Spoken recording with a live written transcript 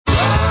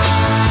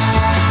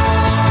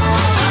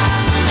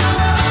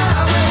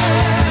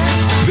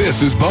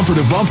This is Bumper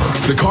to Bumper,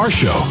 the car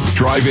show.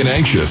 Drive in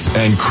anxious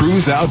and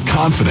cruise out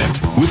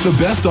confident with the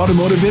best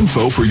automotive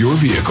info for your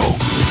vehicle.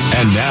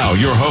 And now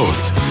your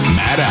host,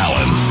 Matt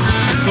Allen.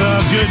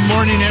 Well, good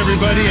morning,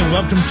 everybody, and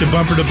welcome to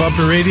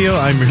Bumper Radio.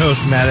 I'm your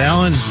host, Matt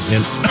Allen,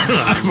 and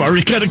I've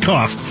already got a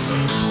cough.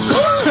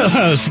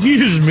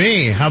 Excuse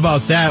me. How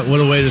about that?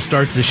 What a way to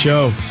start the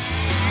show.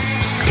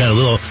 Got a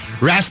little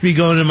raspy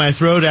going in my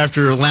throat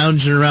after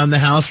lounging around the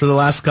house for the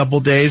last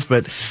couple days.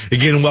 But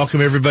again, welcome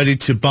everybody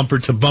to Bumper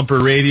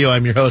Radio.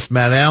 I'm your host,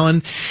 Matt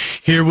Allen,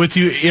 here with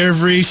you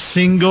every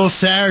single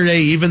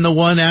Saturday, even the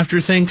one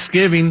after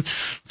Thanksgiving,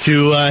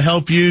 to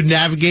help you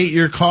navigate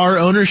your car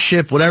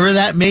ownership, whatever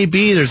that may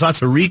be. There's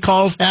lots of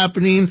recalls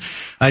happening.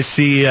 I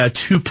see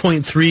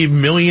 2.3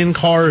 million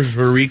cars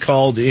were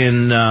recalled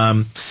in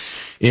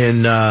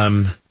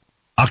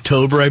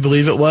October, I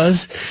believe it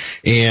was.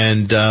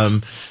 And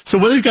so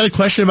whether you've got a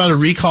question about a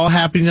recall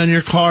happening on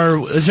your car,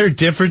 is there a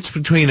difference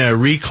between a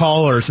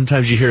recall, or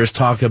sometimes you hear us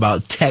talk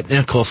about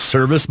technical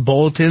service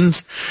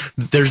bulletins?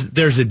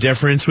 There's a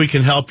difference. We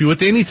can help you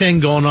with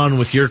anything going on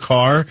with your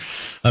car.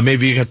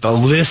 Maybe you got the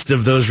list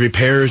of those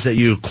repairs that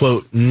you,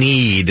 quote,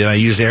 need, and I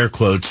use air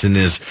quotes, and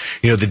is,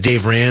 the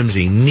Dave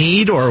Ramsey,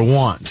 need or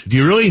want? Do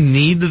you really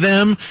need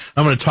them?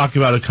 I'm going to talk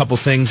about a couple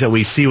things that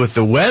we see with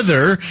the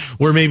weather,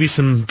 where maybe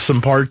some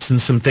parts and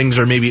some things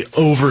are maybe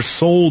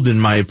oversold, in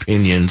my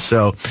opinion.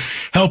 So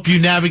help you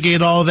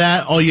navigate all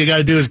that. All you got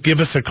to do is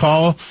give us a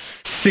call,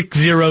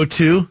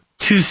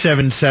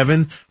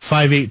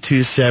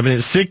 602-277-5827.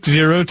 It's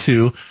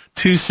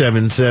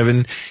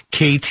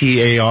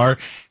 602-277-KTAR.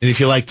 And if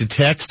you like to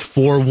text,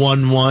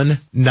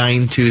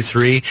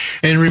 411-923.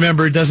 And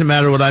remember, it doesn't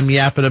matter what I'm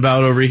yapping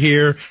about over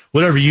here.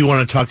 Whatever you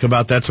want to talk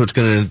about, that's what's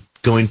going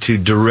to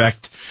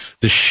direct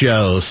the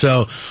show.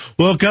 So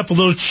woke up a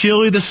little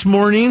chilly this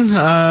morning,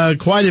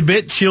 quite a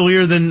bit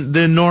chillier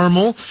than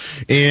normal.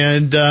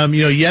 And,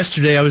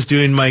 yesterday I was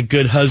doing my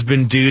good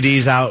husband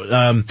duties out,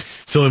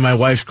 filling my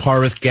wife's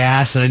car with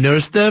gas, and I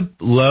noticed the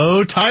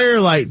low tire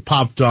light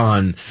popped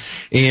on.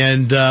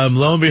 And,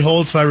 lo and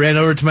behold, so I ran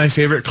over to my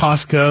favorite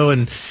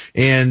Costco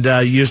and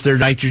used their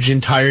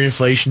nitrogen tire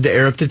inflation to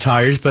air up the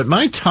tires. But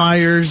my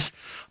tires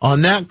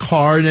on that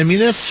car, I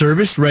mean, it's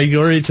serviced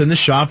regular. It's in the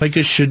shop like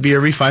it should be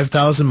every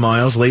 5,000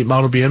 miles, late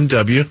model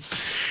BMW.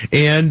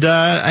 And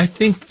I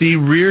think the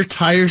rear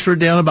tires were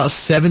down about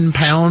 7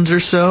 pounds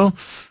or so,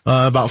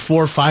 about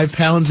 4 or 5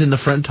 pounds in the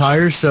front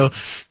tires. So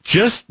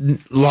just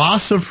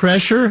loss of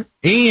pressure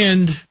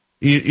and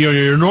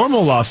your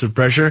normal loss of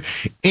pressure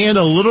and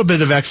a little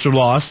bit of extra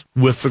loss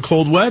with the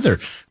cold weather.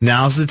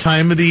 Now's the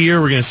time of the year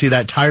we're going to see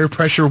that tire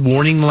pressure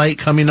warning light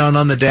coming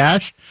on the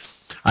dash.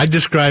 I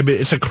describe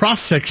it, it's a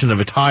cross-section of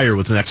a tire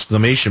with an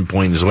exclamation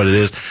point is what it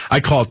is.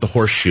 I call it the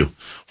horseshoe.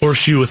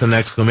 Horseshoe with an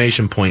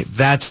exclamation point.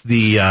 That's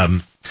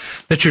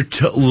that's your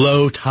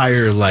low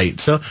tire light.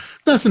 So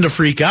nothing to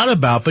freak out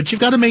about, but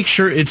you've got to make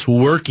sure it's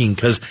working,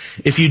 because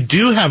if you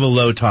do have a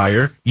low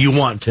tire, you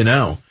want to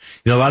know.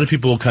 A lot of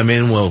people will come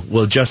in,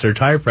 will adjust their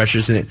tire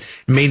pressures, and it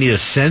may need a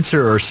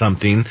sensor or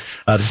something.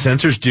 The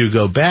sensors do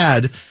go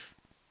bad.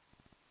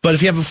 But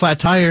if you have a flat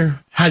tire,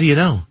 how do you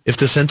know if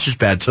the sensor's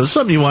bad? So it's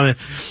something you want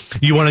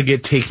to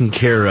get taken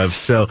care of.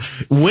 So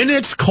when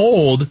it's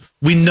cold,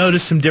 we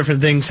notice some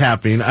different things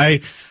happening.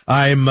 I'm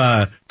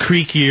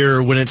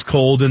creakier when it's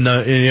cold on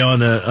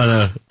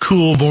a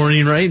cool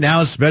morning right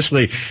now,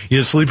 especially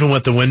sleeping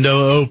with the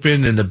window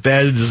open and the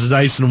bed is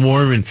nice and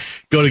warm, and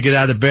go to get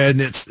out of bed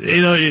and it's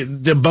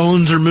the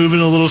bones are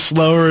moving a little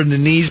slower and the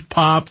knees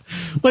pop.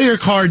 Well, your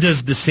car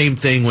does the same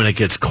thing when it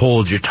gets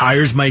cold. Your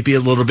tires might be a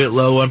little bit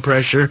low on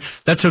pressure.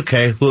 That's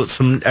okay.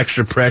 Some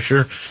extra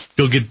pressure.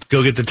 Go get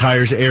the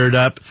tires aired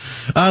up.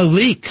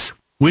 Leaks.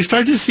 We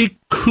start to see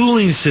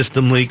cooling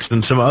system leaks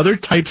and some other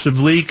types of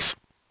leaks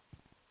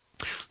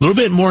a little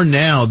bit more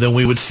now than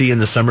we would see in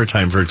the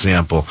summertime, for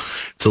example.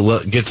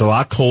 It gets a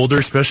lot colder,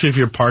 especially if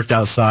you're parked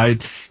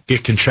outside.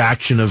 Get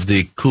contraction of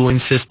the cooling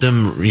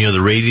system,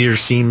 the radiator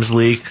seams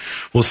leak.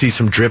 We'll see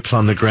some drips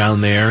on the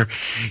ground there.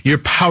 Your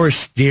power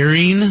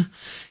steering,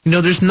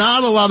 there's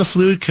not a lot of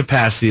fluid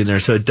capacity in there,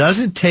 so it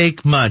doesn't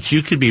take much.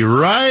 You could be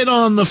right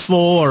on the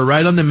full or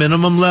right on the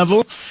minimum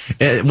level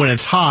when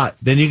it's hot.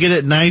 Then you get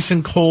it nice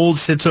and cold,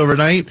 sits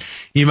overnight.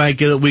 You might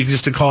get we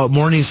used to call it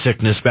morning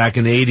sickness back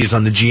in the 80s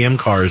on the GM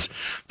cars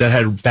that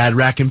had bad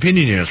rack and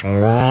pinion units.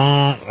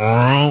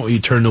 You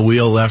turn the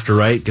wheel left or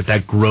right, get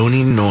that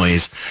groaning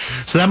noise.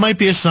 So that might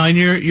be a sign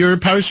your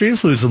power steering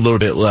fluid is a little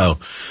bit low.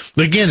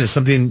 But again, it's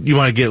something you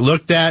want to get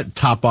looked at.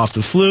 Top off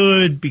the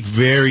fluid. Be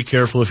very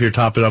careful if you're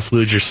topping off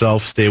fluid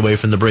yourself. Stay away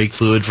from the brake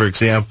fluid, for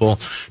example.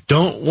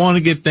 Don't want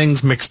to get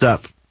things mixed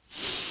up.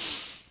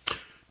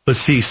 Let's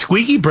see.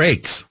 Squeaky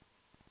brakes.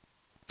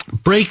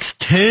 Brakes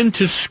tend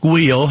to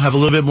squeal, have a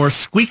little bit more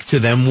squeak to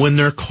them when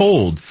they're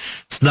cold.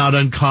 It's not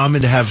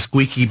uncommon to have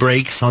squeaky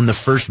brakes on the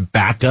first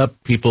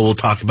backup. People will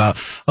talk about,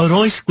 it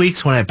only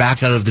squeaks when I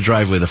back out of the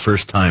driveway the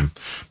first time.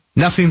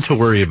 Nothing to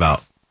worry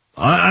about.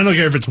 I don't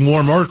care if it's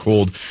warm or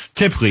cold,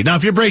 typically. Now,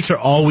 if your brakes are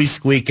always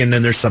squeaking,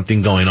 then there's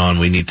something going on.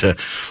 We need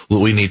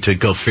to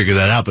go figure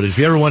that out. But if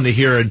you ever want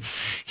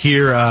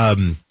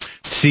to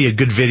see a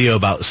good video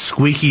about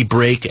squeaky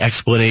brake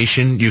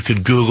explanation, you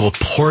could Google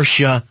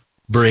Porsche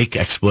brake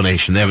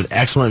explanation. They have an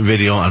excellent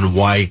video on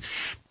why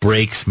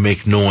brakes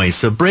make noise.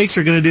 So brakes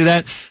are going to do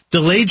that.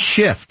 Delayed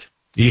shift.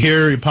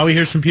 You probably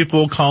hear some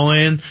people call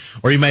in,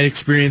 or you might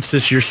experience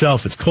this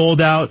yourself. It's cold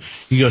out.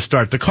 You go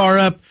start the car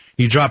up.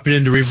 You drop it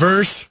into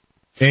reverse,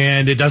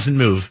 and it doesn't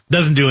move.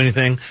 Doesn't do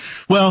anything.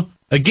 Well,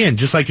 again,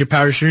 just like your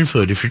power steering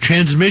fluid, if your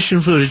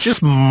transmission fluid is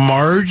just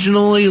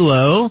marginally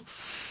low,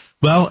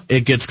 well,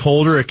 it gets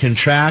colder, it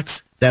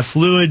contracts. That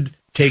fluid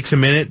takes a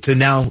minute to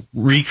now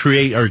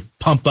recreate or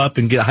pump up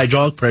and get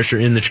hydraulic pressure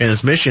in the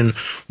transmission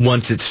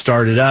once it's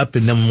started up.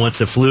 And then once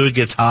the fluid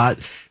gets hot,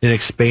 it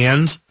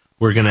expands.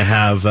 We're going to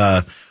have,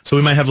 so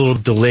we might have a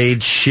little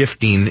delayed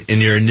shifting in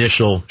your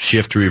initial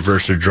shift to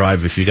reverse or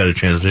drive if you got a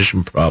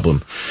transmission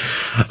problem.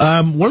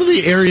 One of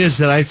the areas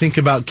that I think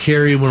about,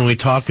 Carrie, when we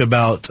talk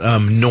about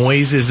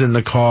noises in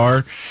the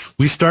car,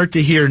 we start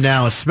to hear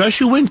now,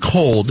 especially when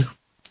cold.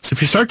 So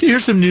if you start to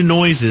hear some new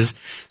noises,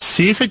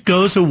 see if it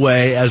goes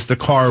away as the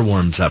car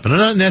warms up. And I'm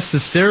not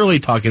necessarily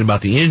talking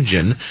about the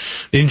engine.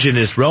 Engine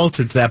is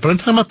relative to that, but I'm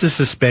talking about the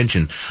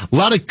suspension. A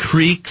lot of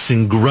creaks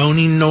and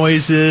groaning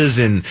noises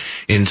and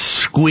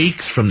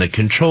squeaks from the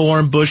control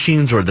arm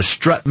bushings or the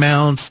strut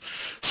mounts,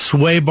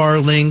 sway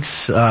bar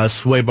links,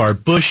 sway bar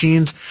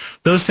bushings.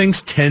 Those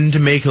things tend to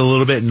make a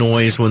little bit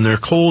noise when they're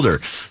colder.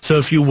 So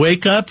if you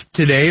wake up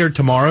today or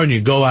tomorrow and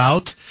you go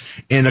out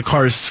and the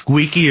car is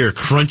squeaky or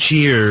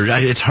crunchy, or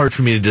it's hard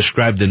for me to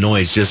describe the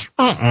noise, just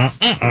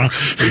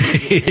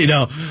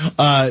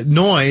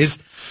noise,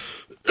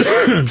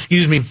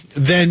 excuse me,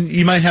 then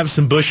you might have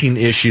some bushing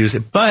issues.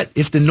 But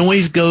if the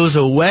noise goes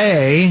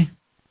away,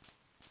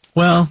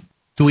 well,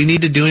 do we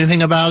need to do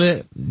anything about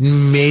it?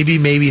 Maybe,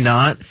 maybe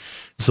not.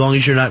 As long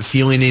as you're not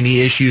feeling any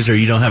issues or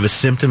you don't have a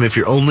symptom. If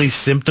your only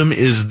symptom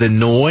is the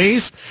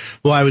noise,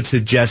 well, I would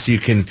suggest you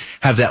can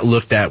have that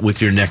looked at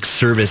with your next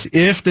service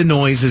if the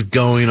noise is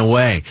going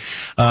away.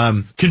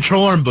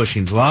 Control arm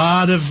bushings. A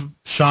lot of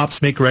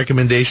shops make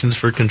recommendations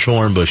for control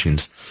arm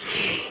bushings.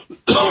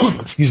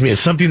 Excuse me. It's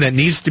something that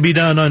needs to be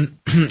done on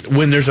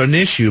when there's an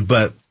issue,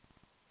 but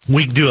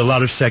we do a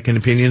lot of second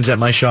opinions at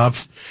my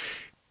shops.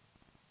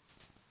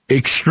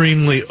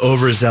 Extremely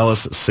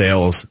overzealous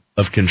sales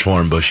of control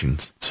arm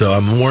bushings. So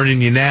I'm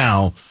warning you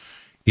now,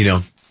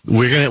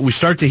 we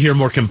start to hear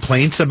more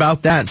complaints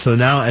about that. So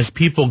now as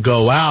people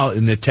go out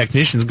and the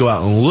technicians go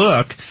out and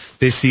look,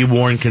 they see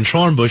worn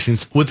control arm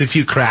bushings with a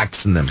few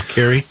cracks in them.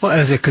 Carrie? Well,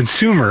 as a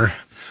consumer,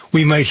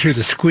 we might hear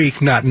the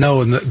squeak, not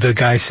know, and the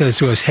guy says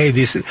to us, hey,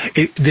 these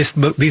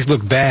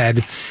look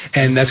bad,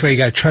 and that's why you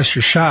got to trust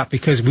your shop,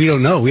 because we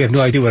don't know. We have no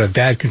idea what a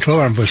bad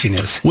control arm bushing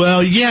is.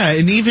 Well, yeah,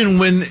 and even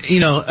when,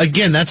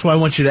 again, that's why I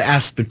want you to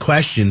ask the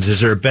questions. Is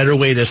there a better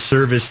way to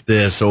service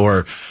this,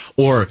 or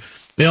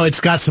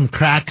it's got some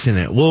cracks in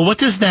it. Well, what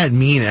does that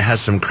mean, it has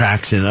some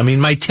cracks in it? I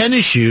mean, my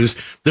tennis shoes,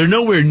 they're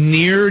nowhere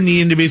near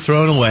needing to be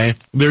thrown away.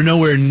 They're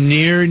nowhere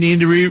near needing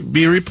to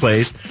be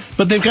replaced,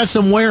 but they've got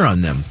some wear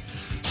on them.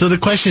 So the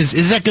question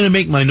is that going to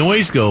make my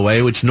noise go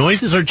away? Which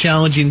noises are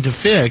challenging to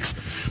fix,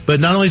 but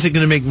not only is it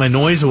going to make my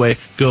noise go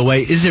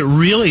away, is it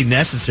really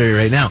necessary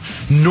right now?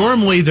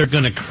 Normally they're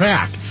going to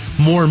crack.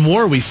 More and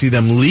more we see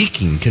them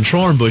leaking.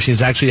 Control arm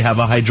bushings actually have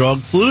a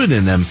hydraulic fluid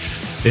in them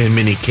in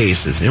many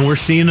cases, and we're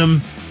seeing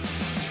them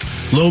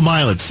low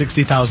mileage,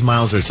 60,000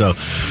 miles or so.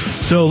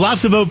 So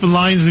lots of open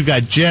lines. We've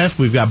got Jeff,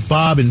 we've got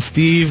Bob and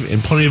Steve,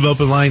 and plenty of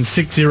open lines,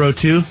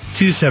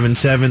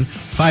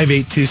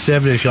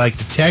 602-277-5827. If you like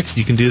to text,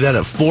 you can do that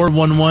at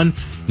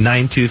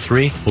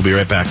 411-923. We'll be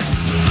right back.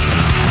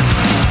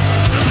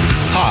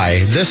 Hi,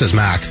 this is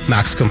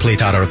Mac's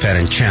Complete Auto Repair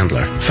in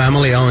Chandler.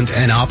 Family owned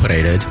and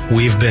operated,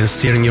 we've been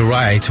steering you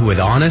right with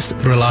honest,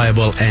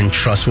 reliable, and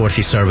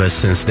trustworthy service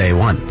since day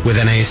one. With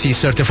NAC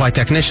certified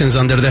technicians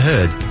under the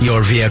hood,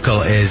 your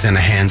vehicle is in the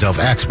hands of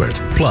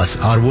experts.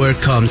 Plus, our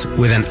work comes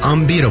with an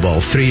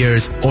unbeatable 3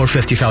 years or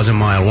 50,000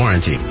 mile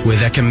warranty.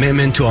 With a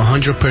commitment to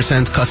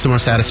 100% customer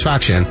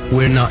satisfaction,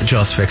 we're not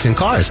just fixing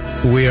cars,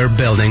 we're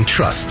building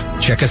trust.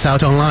 Check us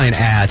out online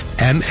at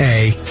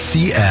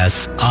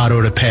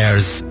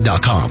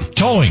macsautorepairs.com.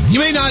 Towing. You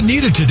may not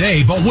need it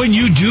today, but when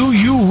you do,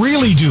 you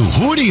really do.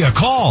 Who do you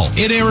call?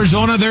 In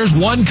Arizona, there's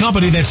one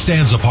company that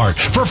stands apart.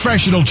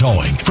 Professional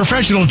Towing.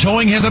 Professional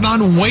Towing has an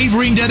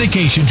unwavering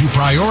dedication to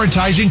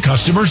prioritizing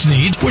customers'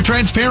 needs with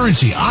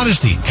transparency,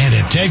 honesty, and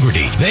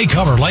integrity. They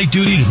cover light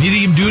duty to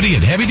medium duty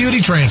and heavy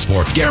duty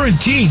transport,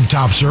 guaranteeing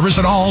top service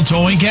in all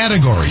towing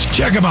categories.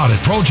 Check them out at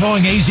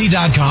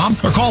protowingaz.com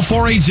or call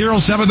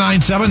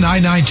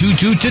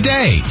 480-797-9922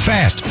 today.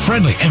 Fast,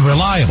 friendly, and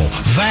reliable.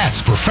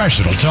 That's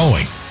Professional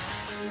Towing.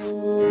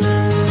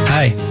 Hi,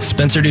 Hi,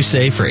 Spencer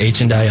Doucet for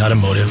H&I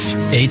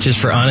Automotive. H is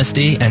for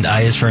honesty and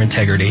I is for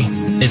integrity.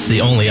 It's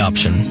the only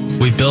option.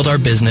 We've built our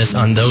business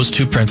on those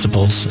two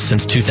principles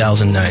since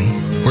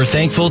 2009. We're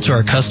thankful to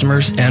our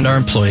customers and our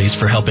employees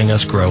for helping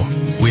us grow.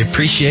 We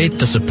appreciate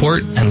the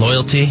support and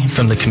loyalty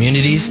from the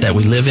communities that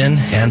we live in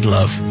and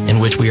love, in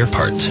which we are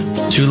part.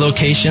 2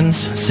 locations,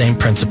 same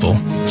principle.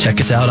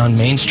 Check us out on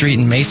Main Street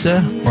in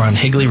Mesa or on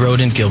Higley Road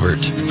in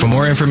Gilbert. For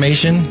more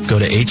information, go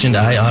to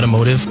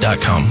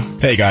HandIAutomotive.com.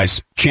 Hey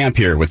guys, Champ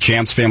here with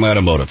Champ's Family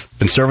Automotive.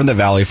 Been serving the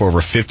Valley for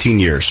over 15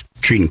 years,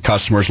 treating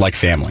customers like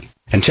family.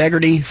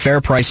 Integrity, fair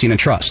pricing, and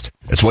trust.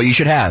 It's what you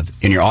should have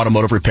in your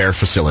automotive repair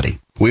facility.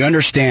 We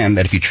understand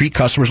that if you treat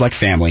customers like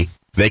family,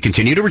 they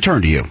continue to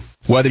return to you.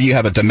 Whether you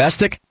have a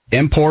domestic,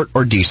 import,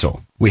 or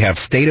diesel, we have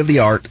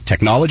state-of-the-art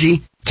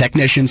technology,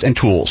 technicians, and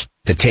tools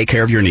to take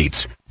care of your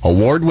needs.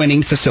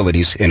 Award-winning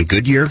facilities in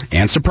Goodyear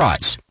and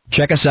Surprise.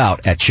 Check us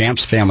out at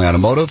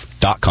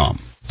champsfamilyautomotive.com.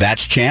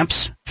 That's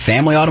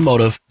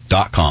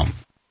champsfamilyautomotive.com.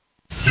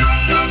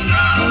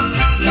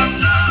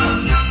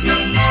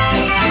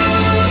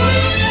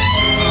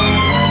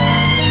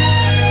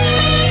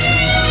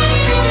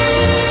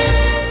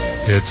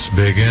 It's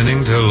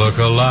beginning to look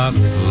a lot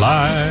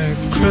like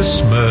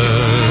Christmas.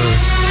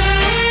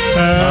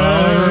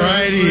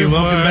 Alrighty,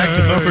 welcome back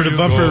to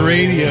Bumper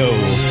Radio.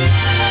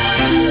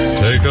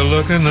 Take a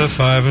look in the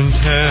 5 and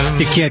 10.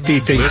 You can't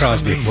beat Bing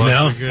Crosby.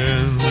 No,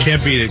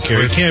 can't beat it,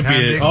 Kerry. Can't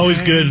beat it.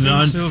 Always good and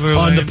on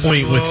the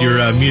point with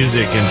your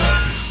music.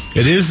 And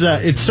it is.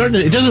 It's starting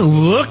to. It doesn't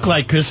look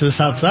like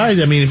Christmas outside.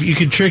 I mean, if you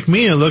could trick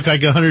me, it look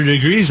like 100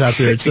 degrees out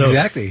there. So,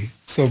 exactly.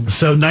 So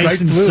nice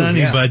and blue,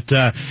 sunny, yeah. but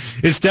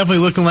it's definitely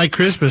looking like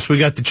Christmas. We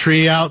got the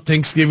tree out,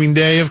 Thanksgiving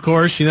Day, of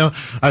course. You know,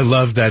 I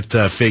love that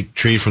fake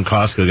tree from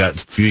Costco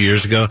got a few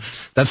years ago.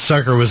 That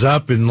sucker was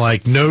up in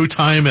like no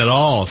time at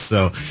all.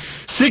 So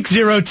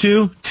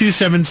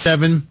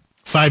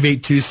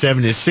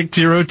 602-277-5827 is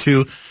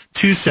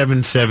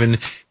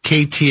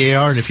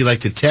 602-277-KTAR. And if you'd like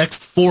to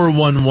text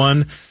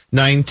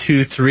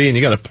 411-923, and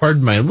you got to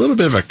pardon my little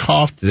bit of a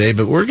cough today,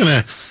 but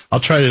I'll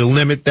try to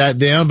limit that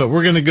down, but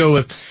we're going to go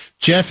with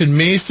Jeff in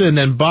Mesa, and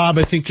then Bob,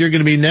 I think you're going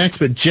to be next,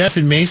 but Jeff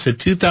in Mesa,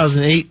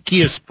 2008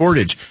 Kia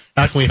Sportage.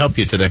 How can we help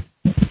you today?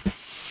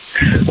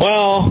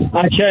 Well,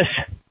 I just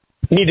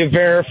need to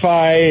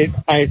verify,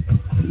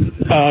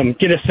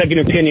 get a second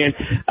opinion.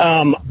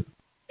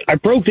 I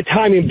broke the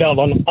timing belt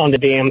on the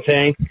damn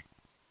thing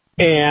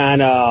and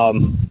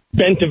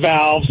bent the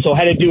valve, so I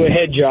had to do a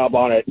head job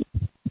on it.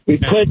 We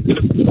took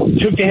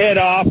the head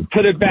off,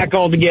 put it back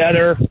all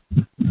together,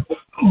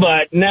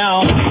 but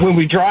now when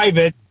we drive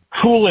it,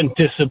 coolant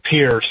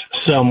disappears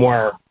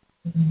somewhere.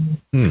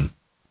 I'm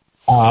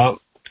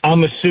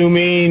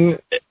assuming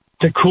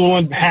the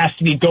coolant has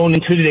to be going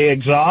into the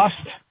exhaust.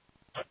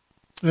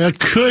 It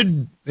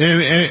could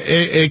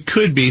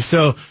be.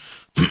 So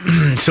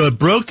it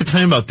broke the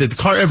time belt. Did the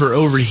car ever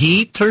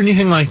overheat or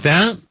anything like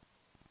that?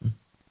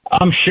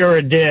 I'm sure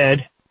it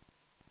did.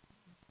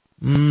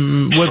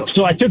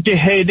 So I took the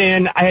head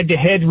in. I had the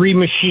head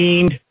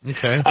remachined.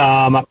 Okay.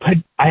 I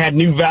had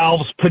new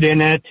valves put in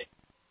it.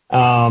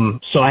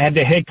 So I had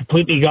the head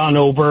completely gone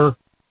over.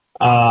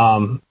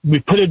 We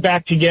put it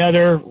back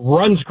together.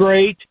 Runs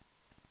great,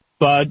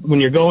 but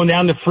when you're going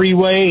down the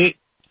freeway,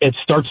 it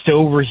starts to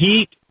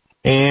overheat,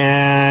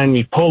 and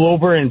you pull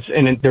over, and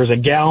there's a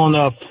gallon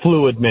of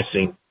fluid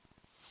missing.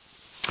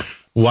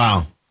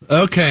 Wow.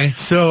 Okay.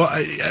 So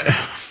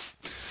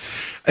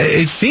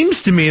it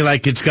seems to me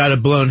like it's got a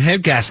blown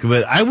head gasket,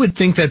 but I would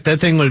think that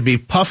thing would be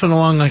puffing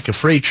along like a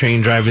freight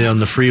train driving down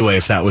the freeway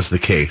if that was the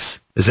case.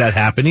 Is that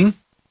happening?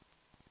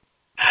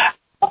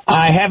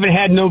 I haven't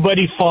had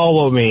nobody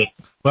follow me.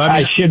 Well,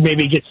 I should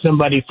maybe get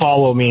somebody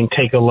follow me and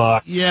take a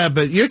look. Yeah,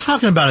 but you're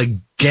talking about a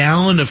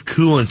gallon of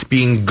coolant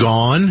being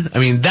gone. I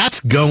mean,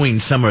 that's going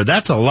somewhere.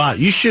 That's a lot.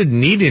 You shouldn't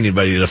need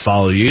anybody to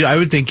follow you. I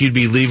would think you'd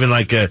be leaving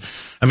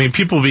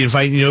people would be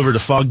inviting you over to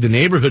fog the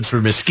neighborhood for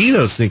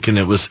mosquitoes, thinking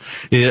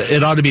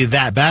it ought to be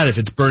that bad if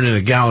it's burning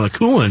a gallon of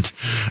coolant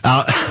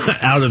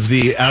out of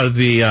the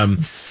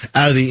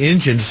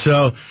engine.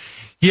 So,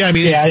 yeah, I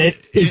mean,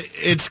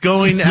 it's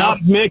going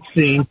out. Not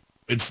mixing.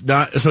 It's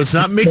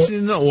not mixing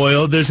in the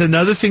oil. There's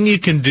another thing you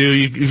can do.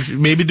 You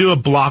maybe do a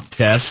block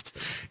test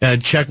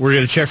and check. We're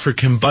going to check for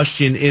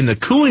combustion in the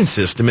cooling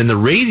system in the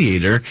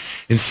radiator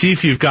and see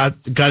if you've got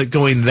it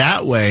going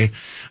that way.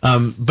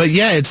 But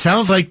yeah, it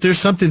sounds like there's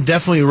something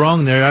definitely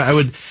wrong there. I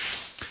would.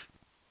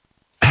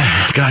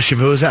 Gosh,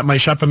 if it was at my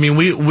shop, I mean,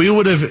 we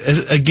would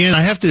have, again,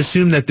 I have to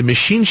assume that the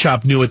machine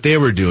shop knew what they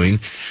were doing,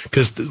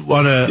 because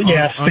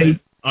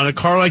on a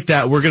car like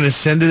that, we're going to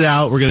send it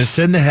out. We're going to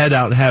send the head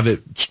out and have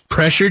it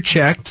pressure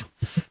checked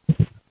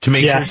to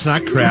make sure it's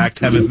not cracked,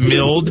 have it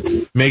milled,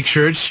 make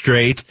sure it's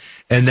straight,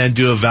 and then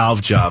do a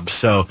valve job.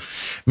 So,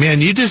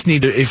 man, you just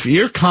need to, if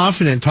you're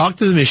confident, talk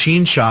to the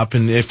machine shop,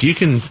 and if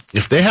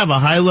they have a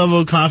high level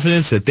of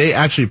confidence that they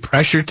actually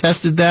pressure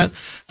tested that,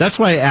 that's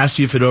why I asked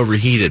you if it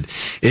overheated.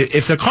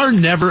 If the car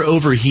never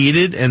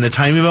overheated and the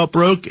timing belt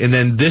broke, and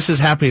then this is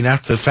happening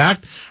after the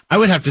fact, I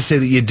would have to say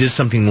that you did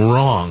something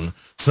wrong.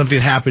 something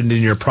happened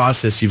in your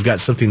process. You've got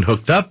something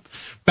hooked up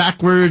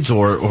backwards,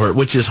 or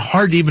which is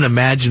hard to even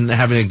imagine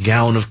having a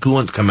gallon of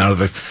coolant come out of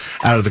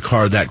the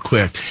car that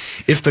quick.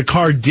 If the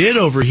car did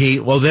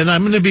overheat, well, then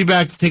I'm going to be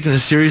back taking a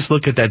serious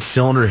look at that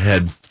cylinder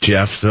head,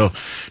 Jeff. So,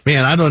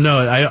 man, I don't know.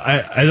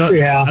 I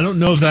don't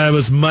know if that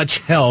was much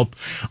help.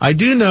 I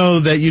do know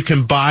that you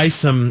can buy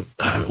some.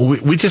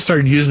 We just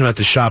started using them at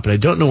the shop, and I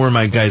don't know where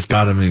my guys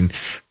got them. And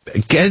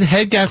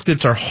head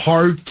gaskets are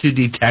hard to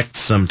detect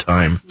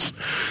sometimes.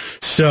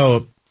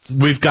 So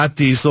we've got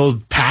these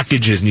little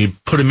packages, and you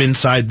put them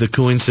inside the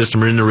cooling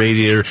system or in the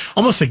radiator,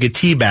 almost like a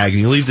tea bag,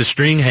 and you leave the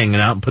string hanging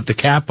out and put the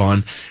cap on.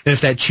 And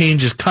if that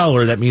changes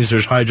color, that means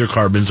there's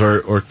hydrocarbons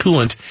or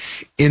coolant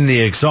in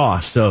the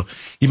exhaust. So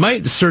you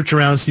might search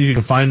around, see if you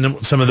can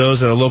find some of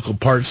those at a local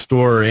parts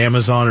store or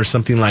Amazon or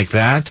something like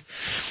that.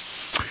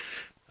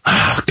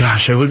 Oh,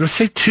 gosh, I would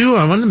say, too,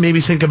 I want to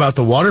maybe think about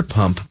the water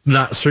pump,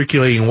 not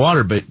circulating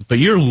water, but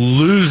you're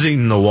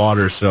losing the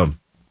water, so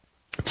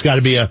there's got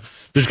to be a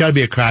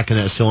crack in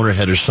that cylinder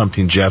head or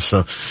something, Jeff.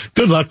 So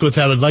good luck with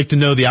that. I'd like to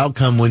know the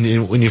outcome when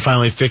you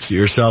finally fix it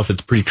yourself.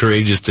 It's pretty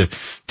courageous to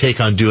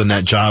take on doing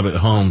that job at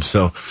home.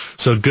 So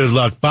good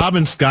luck. Bob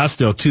in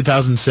Scottsdale,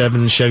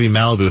 2007 Chevy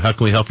Malibu. How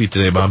can we help you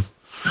today, Bob?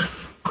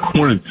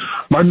 Morning.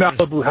 My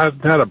Malibu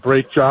hasn't had a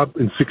brake job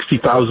in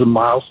 60,000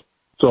 miles,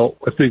 so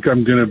I think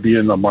I'm going to be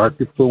in the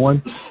market for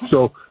one.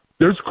 So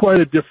there's quite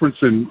a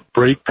difference in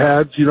brake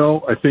pads,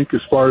 I think,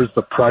 as far as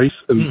the price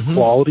and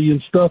quality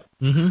and stuff.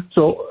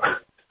 So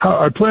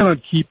I plan on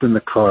keeping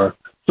the car.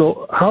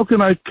 So how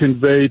can I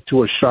convey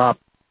to a shop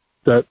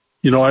that,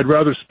 I'd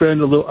rather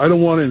spend a little, I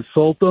don't want to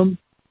insult them,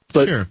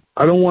 but sure.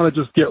 I don't want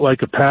to just get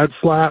like a pad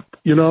slap,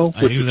 with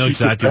the cheapest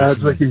exactly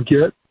pads I can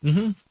get.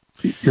 You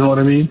know what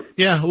I mean?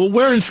 Yeah. Well,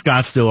 where in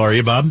Scottsdale are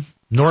you, Bob?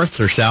 North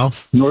or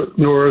south?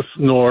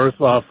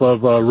 North off of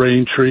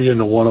Raintree and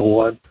the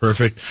 101.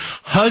 Perfect.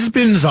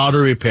 Husband's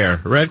Auto Repair,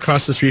 right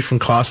across the street from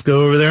Costco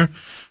over there.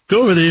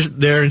 Go over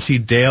there and see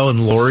Dale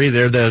and Lori.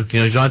 They're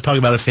you want to talk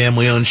about a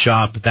family-owned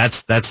shop.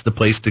 That's the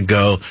place to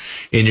go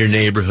in your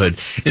neighborhood.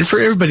 And for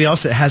everybody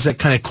else that has that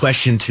kind of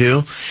question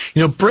too,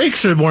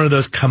 brakes are one of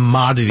those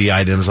commodity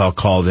items, I'll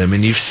call them.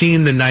 And you've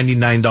seen the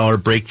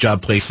 $99 brake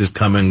job places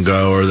come and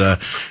go, or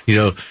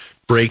the,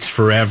 brakes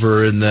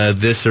forever and the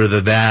this or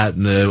the that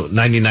and the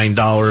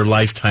 $99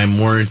 lifetime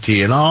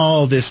warranty and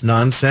all this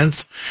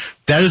nonsense.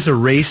 That is a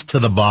race to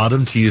the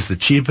bottom to use the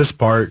cheapest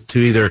part to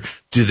either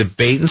do the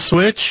bait and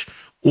switch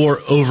or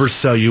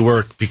oversell your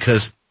work,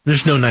 because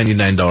there's no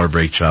 $99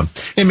 brake job.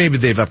 And maybe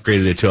they've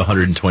upgraded it to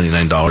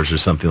 $129 or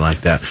something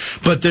like that.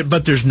 But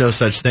there's no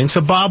such thing. So,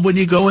 Bob, when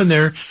you go in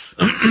there,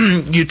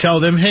 you tell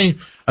them, hey,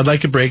 I'd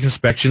like a brake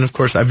inspection. Of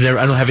course, I don't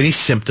have any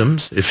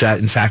symptoms, if that,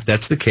 in fact,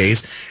 that's the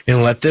case,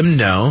 and let them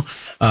know.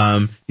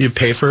 You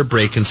pay for a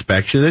brake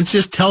inspection. Then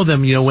just tell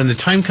them, when the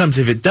time comes,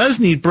 if it does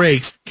need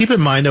brakes, keep in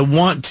mind, I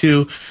want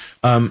to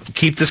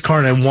keep this car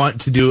and I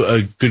want to do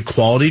a good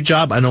quality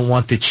job. I don't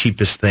want the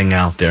cheapest thing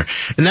out there.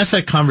 And that's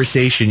that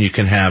conversation you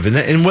can have.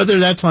 And whether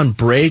that's on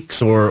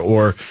brakes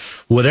or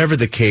whatever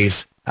the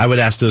case, I would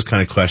ask those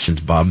kind of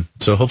questions, Bob.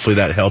 So hopefully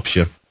that helps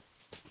you.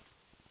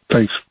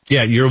 Thanks.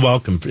 Yeah, you're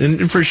welcome.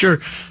 And for sure.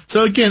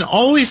 So again,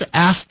 always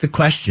ask the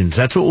questions.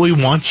 That's what we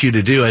want you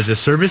to do. As a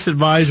service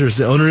advisor, as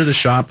the owner of the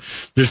shop,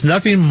 there's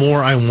nothing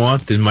more I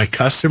want than my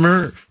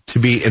customer to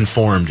be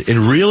informed and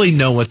really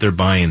know what they're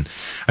buying.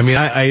 I mean,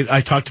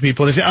 I talk to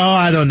people and they say,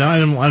 I don't know. I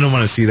don't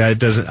want to see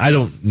that. I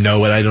don't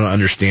know it. I don't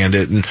understand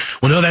it. And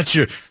well, no, that's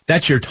your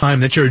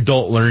time. That's your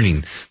adult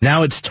learning.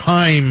 Now it's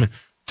time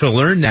to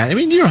learn that. I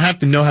mean, you don't have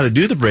to know how to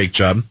do the brake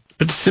job,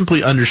 but to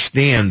simply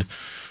understand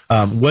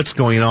what's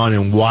going on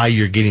and why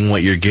you're getting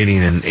what you're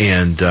getting.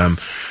 And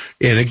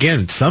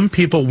again, some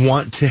people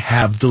want to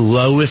have the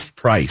lowest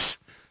price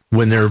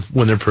when they're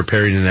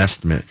preparing an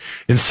estimate.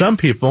 And some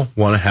people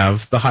want to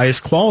have the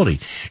highest quality.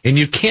 And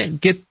you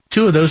can't get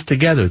two of those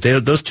together.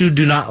 Those two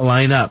do not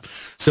line up.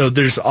 So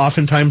there's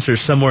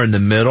somewhere in the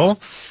middle.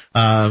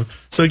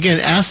 So again,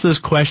 ask those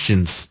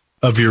questions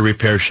of your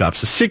repair shop.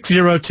 So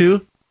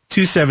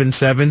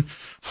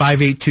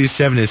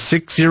 602-277-5827 is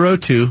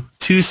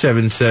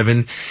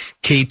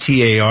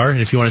 602-277-KTAR. And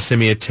if you want to send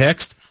me a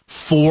text,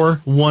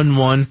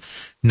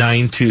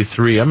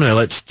 411923. I'm going to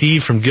let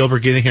Steve from Gilbert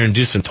get in here and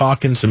do some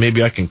talking, so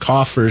maybe I can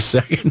cough for a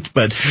second.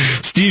 But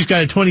Steve's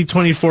got a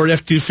 2020 Ford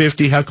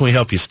F-250. How can we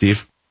help you,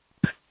 Steve?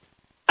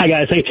 Hi,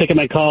 guys. Thanks for taking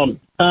my call.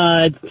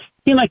 It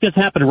seemed like this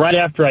happened right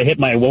after I hit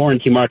my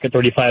warranty mark at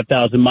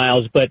 35,000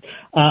 miles, but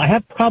I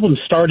have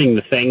problems starting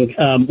the thing.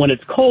 When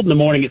it's cold in the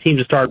morning, it seems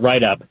to start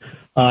right up.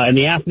 In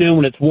the afternoon,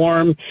 when it's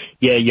warm,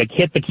 you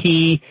hit the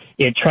key,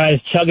 it tries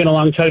chugging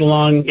along.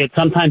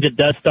 Sometimes it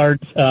does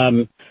start,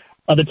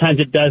 other times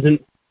it doesn't.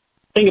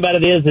 The thing about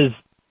it is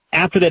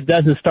after that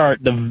doesn't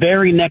start, the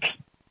very next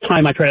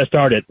time I try to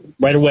start it,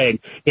 right away,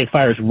 it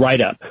fires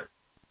right up.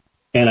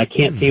 And I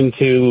can't seem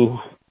to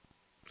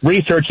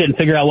research it and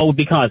figure out what would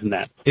be causing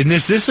that. And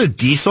is this a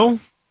diesel?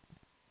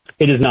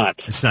 It is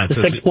not. It's not. It's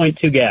a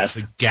 6.2 gas.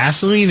 It's a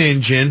gasoline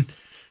engine.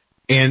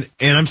 And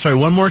I'm sorry,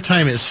 one more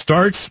time. It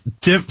starts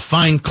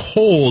fine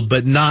cold,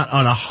 but not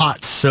on a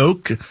hot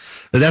soak.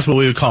 That's what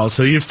we would call it.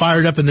 So you fire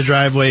it up in the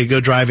driveway, go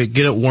drive it,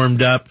 get it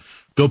warmed up,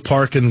 go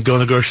park and go in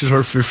the grocery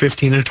store for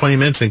 15 or 20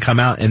 minutes and come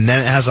out, and then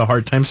it has a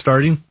hard time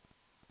starting?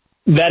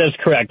 That is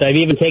correct. I've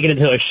even taken it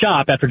to a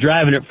shop after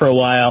driving it for a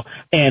while,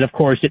 and of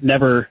course it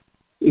never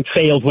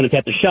fails when it's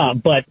at the shop,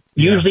 but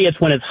usually it's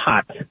when it's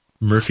hot.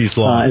 Murphy's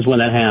Law. Is when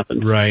that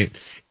happens. Right.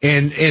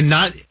 And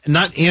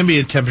not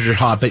ambient temperature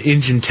hot, but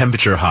engine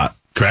temperature hot,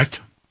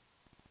 correct?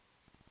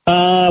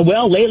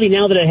 Well, lately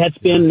now that it has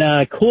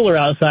been cooler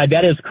outside,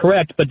 that is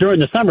correct, but during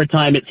the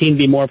summertime it seemed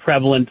to be more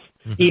prevalent.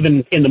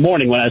 Even in the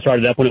morning when I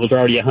started up, when it was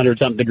already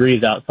 100-something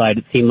degrees outside,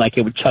 it seemed like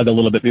it would chug a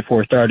little bit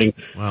before starting.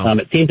 Wow.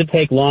 It seems to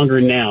take longer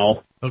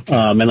now. Okay.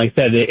 And like I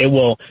said,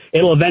 it'll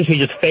eventually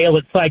just fail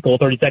its cycle,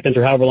 30 seconds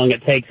or however long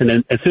it takes, and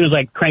then as soon as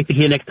I crank the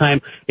key next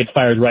time, it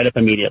fires right up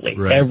immediately.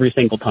 Right. Every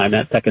single time,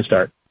 that second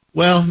start.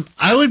 Well,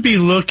 I would be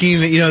looking,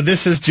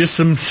 this is just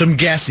some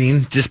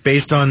guessing, just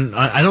based on,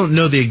 I don't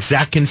know the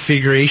exact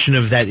configuration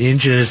of that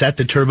engine. Is that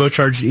the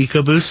turbocharged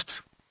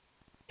EcoBoost?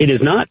 It is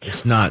not.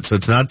 It's not, so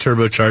it's not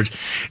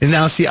turbocharged. And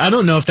now, see, I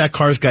don't know if that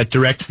car's got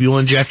direct fuel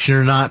injection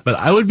or not, but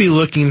I would be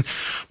looking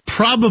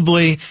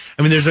probably,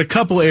 there's a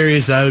couple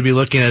areas that I would be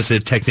looking as a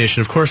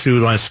technician. Of course, we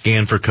would want to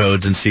scan for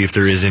codes and see if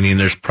there is any, and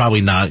there's probably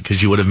not,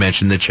 because you would have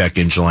mentioned the check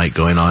engine light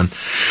going on.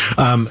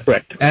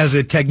 Correct. As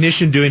a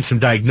technician doing some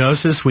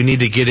diagnosis, we need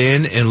to get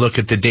in and look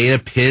at the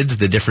data PIDs,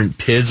 the different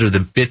PIDs or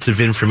the bits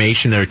of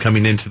information that are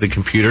coming into the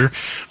computer.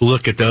 We'll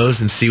look at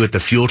those and see what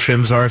the fuel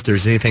trims are, if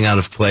there's anything out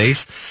of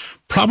place.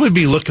 Probably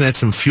be looking at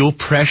some fuel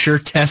pressure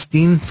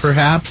testing,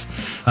 perhaps.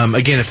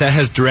 Again, if that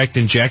has direct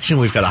injection,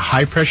 we've got a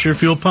high-pressure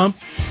fuel pump,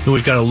 and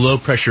we've got a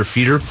low-pressure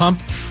feeder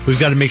pump. We've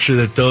got to make sure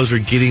that those are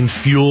getting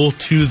fuel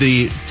to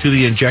the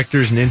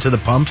injectors and into the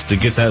pumps to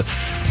get that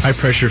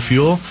high-pressure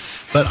fuel.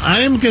 But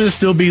I'm going to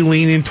still be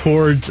leaning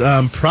towards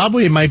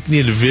probably it might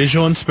need a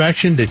visual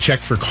inspection to check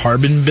for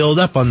carbon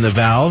buildup on the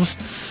valves.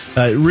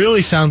 It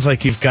really sounds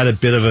like you've got a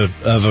bit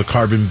of a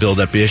carbon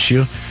buildup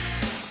issue.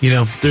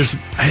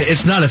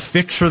 It's not a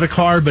fix for the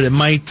car, but it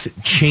might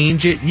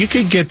change it. You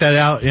could get that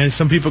out, and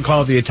some people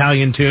call it the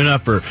Italian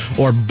tune-up or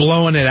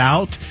blowing it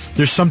out.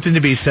 There's something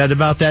to be said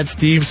about that,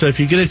 Steve. So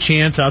if you get a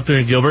chance out there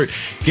in Gilbert,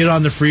 get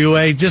on the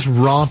freeway, just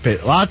romp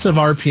it. Lots of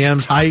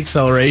RPMs, high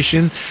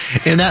acceleration,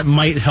 and that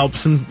might help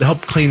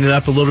clean it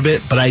up a little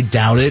bit, but I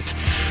doubt it.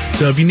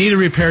 So if you need a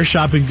repair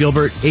shop in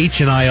Gilbert,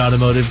 H&I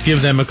Automotive,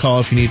 give them a call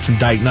if you need some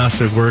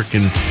diagnostic work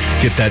and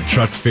get that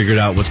truck figured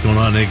out what's going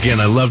on. And again,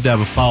 I'd love to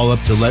have a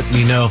follow-up to let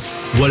me know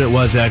what it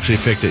was that actually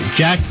fixed it.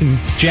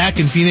 Jack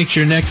in Phoenix,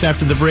 you're next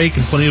after the break,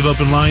 and plenty of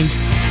open lines.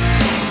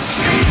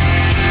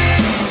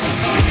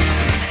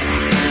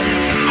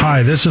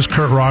 Hi, this is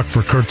Kurt Rock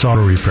for Kurt's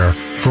Auto Repair.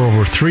 For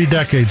over 3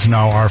 decades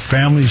now, our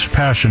family's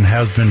passion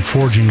has been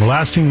forging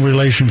lasting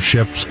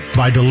relationships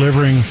by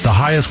delivering the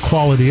highest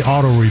quality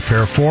auto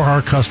repair for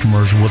our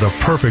customers with a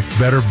perfect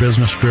Better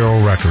Business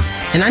Bureau record.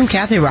 And I'm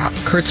Kathy Rock,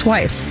 Kurt's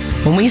wife.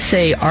 When we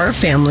say our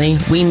family,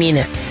 we mean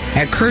it.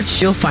 At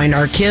Kurt's, you'll find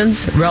our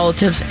kids,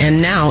 relatives,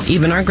 and now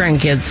even our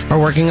grandkids are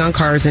working on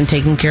cars and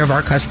taking care of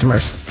our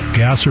customers.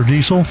 Gas or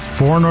diesel,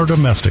 foreign or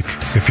domestic.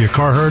 If your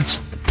car hurts,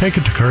 take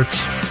it to Kurt's.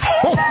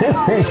 Ho, ho,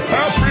 ho!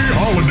 Happy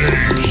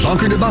holidays!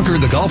 Bunker to Bunker,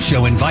 the golf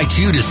show, invites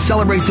you to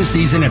celebrate the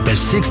season at the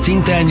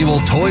 16th annual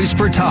Toys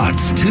for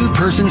Tots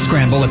 2-person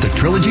scramble at the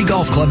Trilogy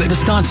Golf Club at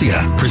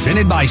Estancia,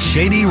 presented by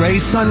Shady Ray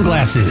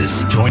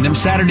Sunglasses. Join them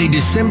Saturday,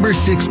 December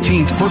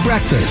 16th for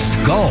breakfast,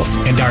 golf,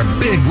 and our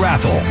big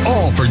raffle,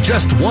 all for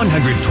just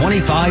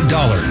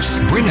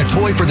 $125. Bring a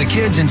toy for the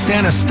kids and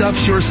Santa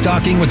stuffs your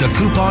stocking with a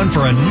coupon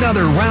for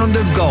another round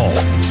of golf.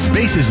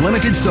 Space is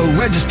limited, so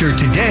register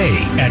today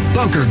at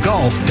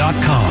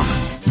bunkergolf.com.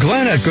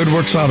 Glenn at Good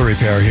Works Auto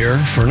Repair here.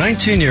 For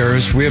 19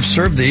 years, we have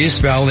served the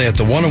East Valley at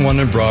the 101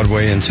 and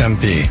Broadway in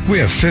Tempe. We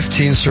have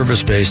 15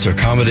 service bays to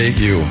accommodate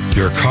you,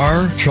 your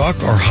car,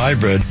 truck, or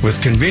hybrid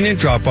with convenient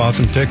drop-off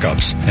and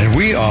pickups. And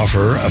we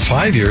offer a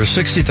 5-year,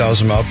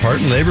 60,000-mile part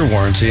and labor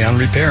warranty on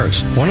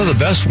repairs. One of the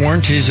best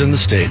warranties in the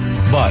state.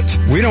 But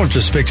we don't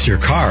just fix your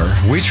car.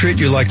 We treat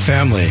you like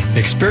family.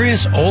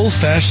 Experience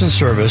old-fashioned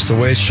service the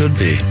way it should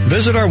be.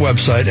 Visit our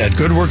website at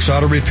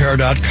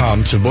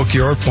goodworksautorepair.com to book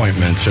your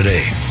appointment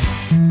today.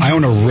 I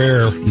own a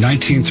rare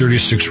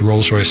 1936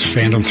 Rolls-Royce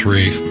Phantom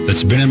 3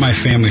 that's been in my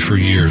family for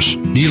years.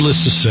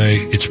 Needless to say,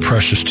 it's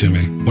precious to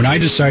me. When I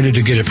decided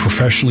to get it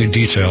professionally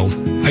detailed,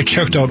 I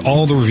checked out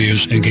all the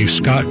reviews and gave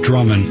Scott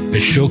Drummond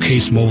at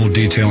Showcase Mobile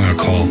Detailing a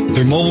call.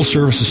 Their mobile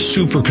service is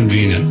super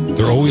convenient.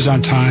 They're always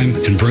on time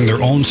and bring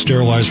their own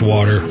sterilized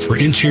water for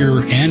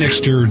interior and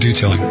exterior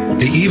detailing.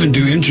 They even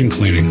do engine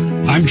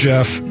cleaning. I'm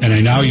Jeff, and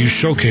I now use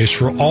Showcase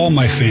for all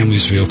my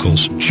family's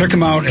vehicles. Check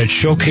them out at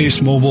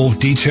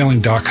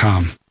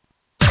showcasemobiledetailing.com.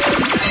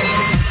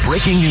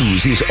 Breaking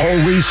news is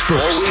always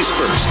first.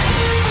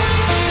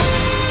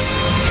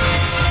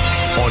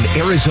 On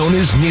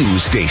Arizona's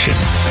news station,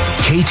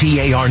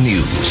 KTAR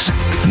News.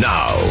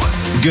 Now.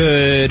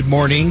 Good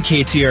morning.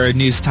 KTAR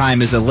News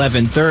time is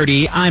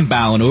 11:30. I'm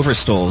Ballin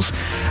Overstoles.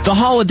 The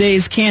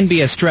holidays can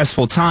be a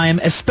stressful time,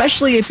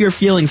 especially if you're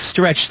feeling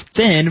stretched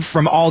thin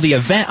from all the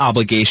event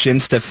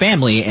obligations to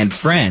family and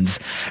friends.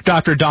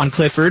 Dr. Don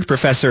Clifford,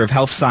 professor of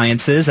health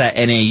sciences at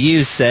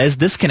NAU, says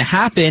this can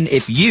happen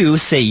if you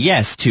say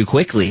yes too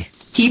quickly.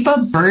 Keep a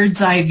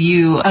bird's eye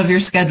view of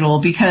your schedule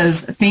because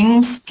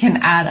things can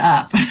add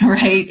up,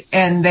 right?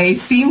 And they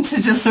seem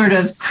to just sort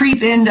of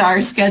creep into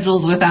our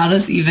schedules without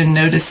us even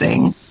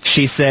noticing.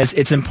 She says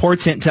it's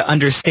important to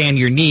understand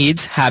your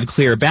needs, have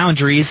clear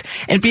boundaries,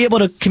 and be able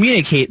to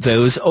communicate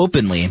those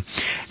openly.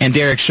 And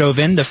Derek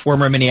Chauvin, the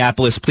former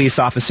Minneapolis police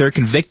officer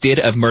convicted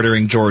of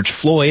murdering George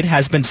Floyd,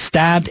 has been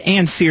stabbed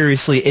and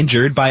seriously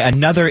injured by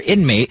another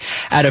inmate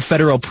at a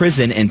federal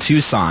prison in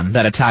Tucson.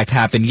 That attack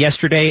happened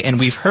yesterday, and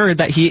we've heard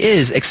that he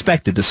is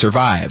expected to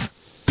survive.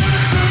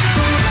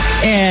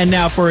 And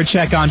now for a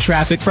check on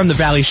traffic from the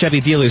Valley Chevy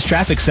Dealers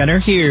Traffic Center,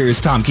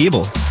 here's Tom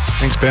Keeble.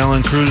 Thanks,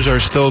 Ballin. Crews are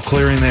still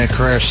clearing that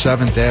crash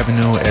 7th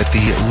Avenue at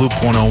the Loop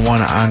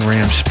 101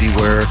 on-ramps.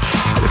 Beware,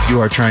 if you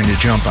are trying to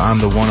jump on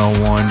the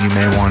 101, you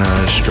may want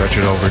to stretch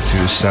it over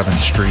to 7th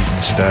Street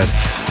instead.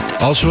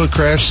 Also a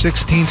crash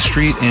 16th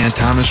Street and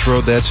Thomas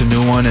Road. That's a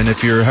new one. And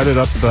if you're headed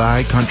up the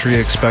high country,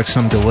 expect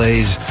some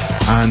delays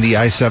on the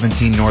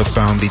I-17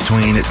 northbound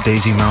between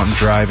Daisy Mountain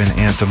Drive and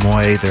Anthem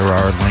Way. There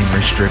are lane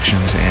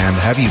restrictions and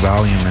heavy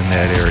volume in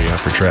that area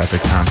for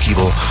traffic. Tom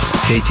Keeble,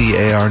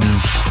 KTAR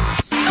News.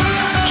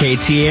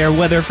 KTAR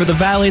weather for the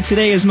Valley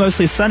today is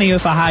mostly sunny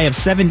with a high of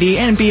 70,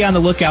 and be on the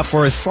lookout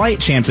for a slight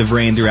chance of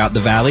rain throughout the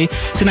Valley.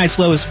 Tonight's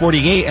low is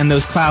 48, and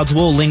those clouds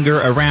will linger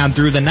around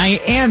through the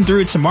night and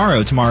through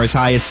tomorrow. Tomorrow's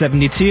high is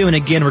 72, and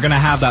again, we're going to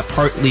have that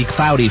partly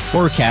cloudy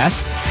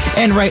forecast.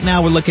 And right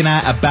now, we're looking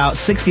at about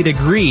 60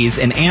 degrees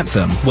in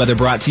Anthem. Weather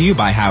brought to you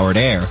by Howard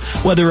Air.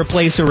 Whether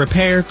replace or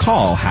repair,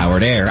 call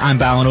Howard Air. I'm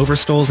Ballin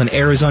Overstoles in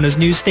Arizona's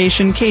news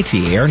station,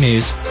 KTAR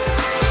News.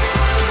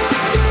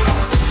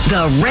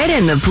 The Red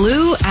and the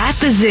Blue at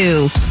the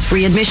Zoo.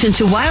 Free admission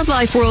to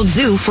Wildlife World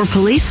Zoo for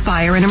police,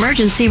 fire, and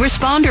emergency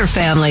responder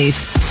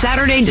families.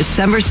 Saturday,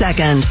 December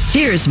 2nd.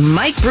 Here's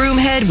Mike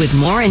Broomhead with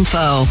more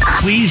info.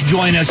 Please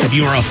join us if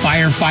you are a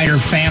firefighter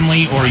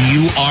family or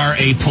you are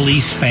a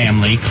police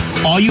family.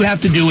 All you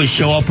have to do is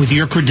show up with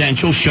your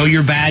credentials, show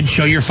your badge,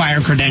 show your fire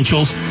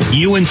credentials.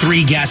 You and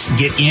 3 guests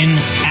get in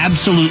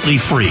absolutely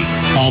free.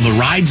 All the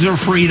rides are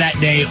free that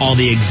day. All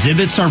the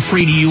exhibits are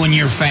free to you and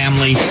your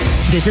family.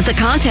 Visit the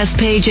contest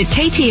page at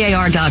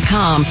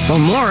KTAR.com for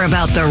more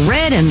about the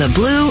Red and the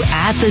Blue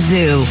at the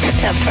Zoo.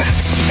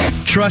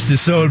 Trust is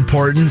so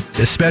important,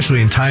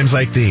 especially in times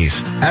like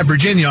these. At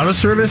Virginia Auto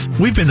Service,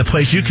 we've been the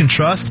place you can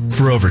trust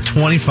for over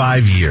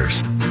 25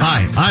 years.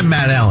 Hi, I'm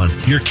Matt Allen,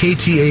 your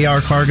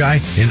KTAR car guy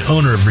and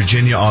owner of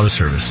Virginia Auto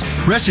Service.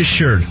 Rest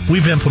assured,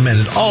 we've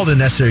implemented all the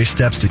necessary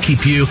steps to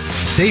keep you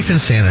safe and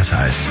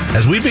sanitized.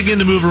 As we begin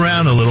to move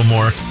around a little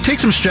more, take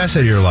some stress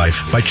out of your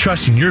life by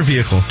trusting your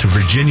vehicle to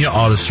Virginia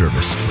Auto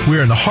Service. We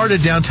are in the heart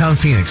of downtown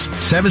Phoenix,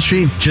 7th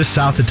Street, just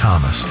south of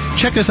Thomas.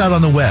 Check us out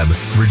on the web,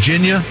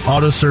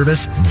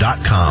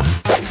 virginiaautoservice.com.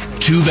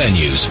 2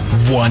 venues,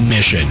 1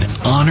 mission.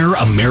 Honor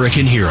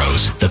American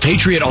heroes. The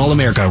Patriot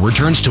All-America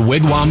returns to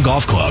Wigwam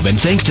Golf Club, and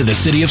thanks to the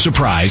City of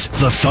Surprise,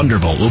 the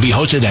Thunderbolt will be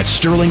hosted at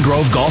Sterling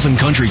Grove Golf and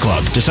Country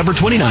Club, December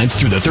 29th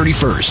through the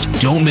 31st.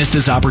 Don't miss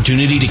this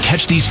opportunity to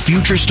catch these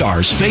future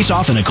stars face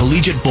off in a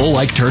collegiate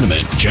bowl-like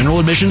tournament. General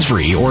admissions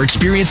free, or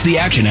experience the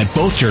action at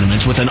both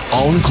tournaments with an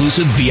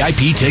all-inclusive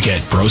VIP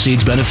ticket.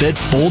 Proceeds benefit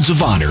Folds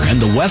of Honor and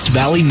the West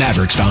Valley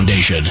Mavericks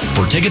Foundation.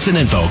 For tickets and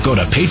info, go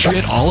to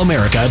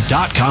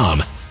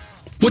patriotallamerica.com.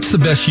 What's the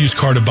best used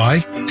car to buy?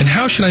 And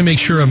how should I make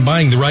sure I'm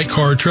buying the right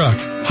car or truck?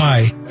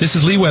 Hi, this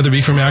is Lee Weatherby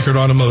from Accurate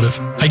Automotive.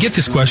 I get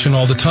this question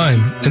all the time,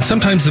 and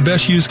sometimes the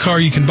best used car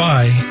you can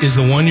buy is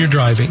the one you're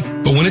driving.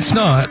 But when it's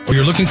not, or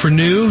you're looking for a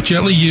new,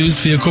 gently used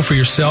vehicle for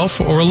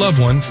yourself or a loved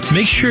one,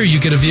 make sure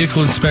you get a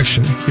vehicle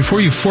inspection before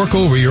you fork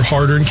over your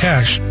hard-earned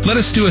cash. Let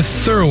us do a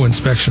thorough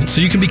inspection so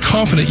you can be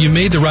confident you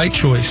made the right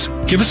choice.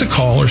 Give us a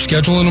call or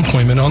schedule an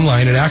appointment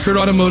online at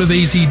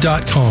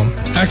AccurateAutomotiveAZ.com.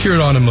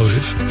 Accurate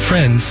Automotive.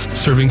 Friends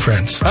serving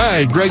friends.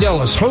 Hi, Greg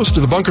Ellis, host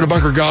of the Bunker to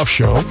Bunker Golf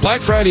Show. Black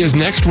Friday is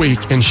next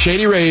week, and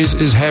Shady Rays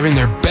is having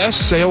their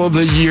best sale of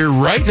the year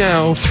right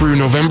now through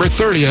November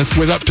 30th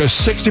with up to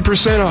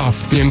 60%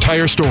 off the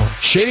entire store.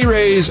 Shady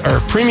Rays are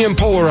premium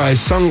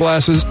polarized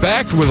sunglasses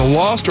backed with a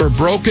lost or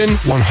broken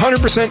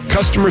 100%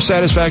 customer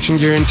satisfaction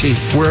guarantee.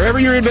 Wherever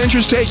your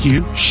adventures take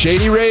you,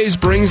 Shady Rays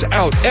brings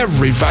out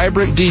every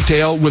vibrant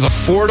detail with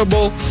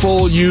affordable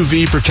full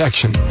UV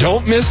protection.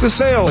 Don't miss the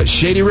sale at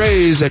Shady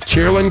Rays at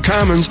Carolyn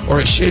Commons or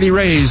at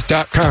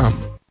ShadyRays.com.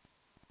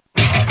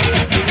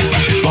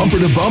 Bumper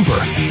to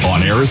Bumper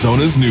on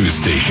Arizona's news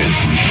station.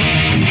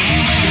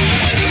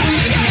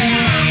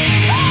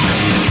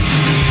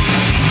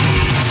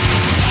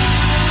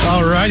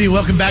 All righty,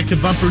 welcome back to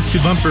Bumper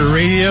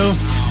Radio.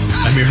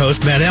 I'm your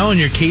host, Matt Allen,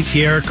 your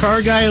KTAR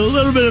car guy. A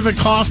little bit of a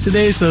cough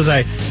today, so as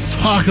I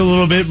talk a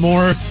little bit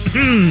more,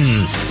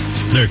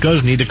 There it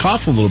goes. Need to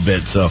cough a little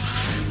bit, so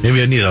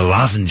maybe I need a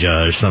lozenge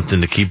or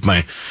something to keep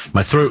my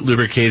throat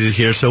lubricated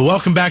here. So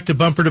welcome back to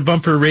Bumper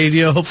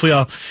Radio. Hopefully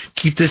I'll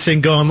keep this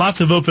thing going.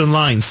 Lots of open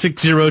lines.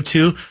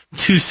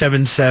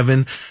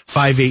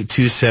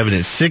 602-277-5827.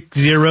 It's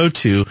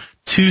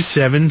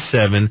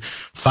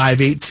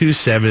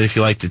 602-277-5827. If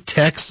you like to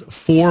text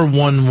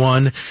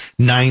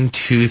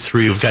 411-923.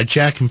 We've got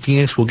Jack in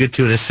Phoenix we'll get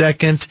to in a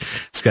second.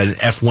 It's got an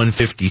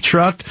F-150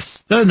 truck.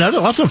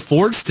 Lots of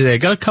Fords today. I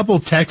got a couple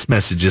of text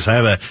messages. I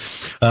have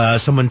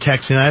someone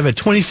texting. I have a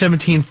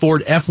 2017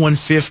 Ford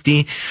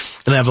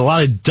F-150, and I have a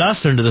lot of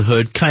dust under the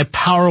hood. Can I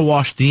power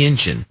wash the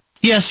engine?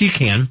 Yes, you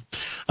can.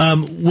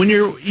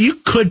 You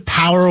could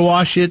power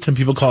wash it. Some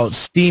people call it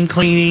steam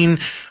cleaning,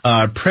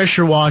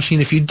 pressure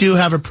washing. If you do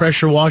have a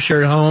pressure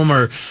washer at home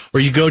or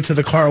you go to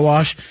the car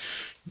wash,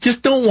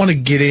 just don't want to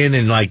get in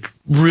and like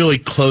really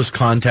close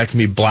contact and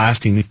be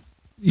blasting.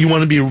 You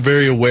want to be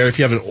very aware if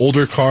you have an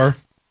older car.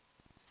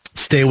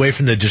 Stay away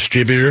from the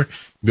distributor.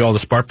 Maybe all the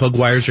spark plug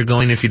wires are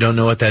going if you don't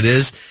know what that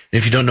is. And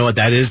if you don't know what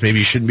that is, maybe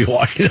you shouldn't be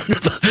washing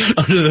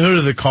under the hood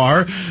of the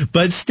car.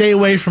 But stay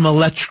away from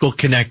electrical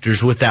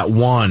connectors with that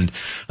wand.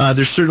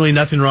 There's certainly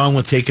nothing wrong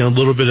with taking a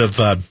little bit of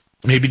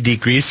maybe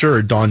degreaser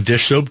or Dawn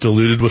dish soap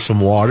diluted with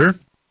some water.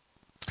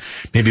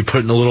 Maybe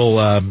put in a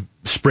little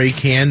spray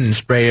can and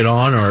spray it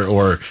on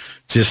or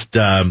just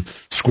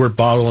squirt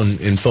bottle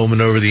and foam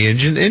it over the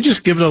engine and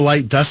just give it a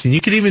light dusting.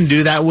 You could even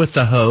do that with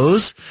the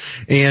hose.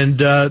 And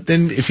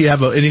then if you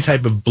have any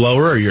type of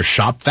blower or your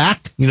shop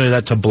vac,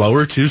 that's a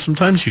blower too.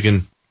 Sometimes you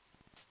can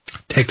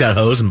take that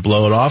hose and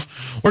blow it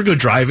off or go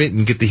drive it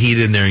and get the heat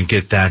in there and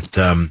get that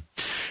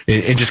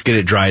and just get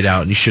it dried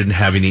out, and you shouldn't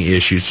have any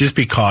issues. Just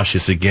be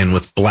cautious, again,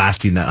 with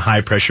blasting that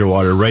high-pressure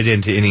water right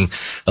into any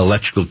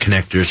electrical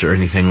connectors or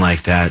anything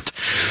like that.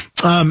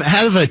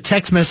 Had a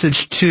text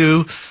message,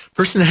 too.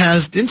 Person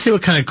didn't say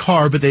what kind of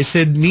car, but they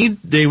said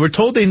they were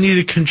told they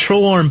needed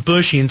control arm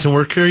bushings, and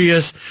we're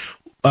curious.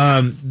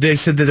 They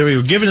said that they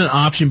were given an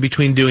option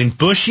between doing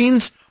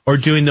bushings or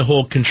doing the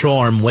whole control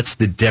arm. What's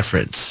the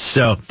difference?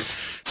 So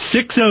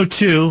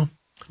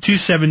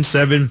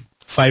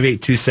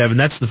 602-277-5827.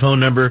 That's the phone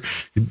number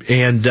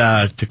and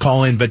to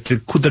call in. But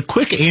the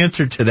quick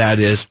answer to that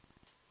is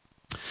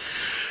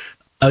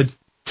a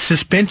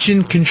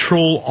suspension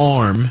control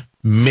arm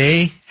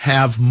may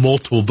have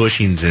multiple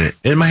bushings in it.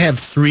 It might have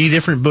 3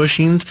 different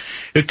bushings.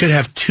 It could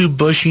have 2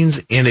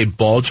 bushings and a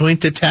ball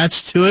joint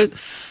attached to it.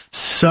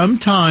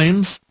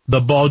 Sometimes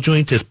the ball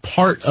joint is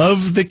part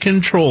of the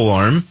control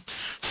arm.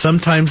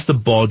 Sometimes the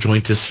ball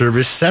joint is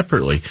serviced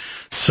separately.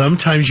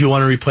 Sometimes you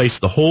want to replace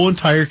the whole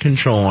entire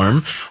control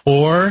arm,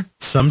 or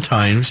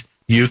sometimes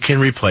you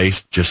can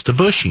replace just a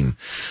bushing.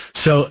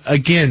 So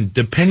again,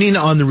 depending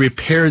on the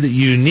repair that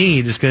you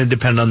need is going to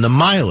depend on the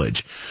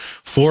mileage.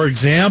 For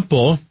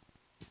example,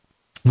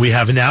 we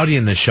have an Audi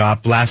in the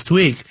shop last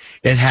week.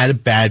 It had a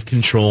bad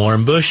control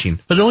arm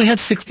bushing, but it only had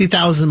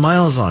 60,000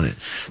 miles on it.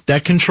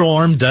 That control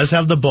arm does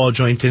have the ball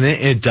joint in it,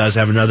 and it does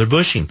have another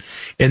bushing.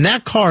 In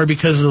that car,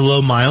 because of the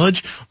low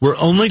mileage, we're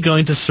only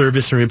going to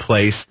service and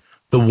replace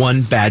the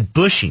one bad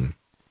bushing.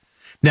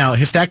 Now,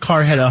 if that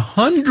car had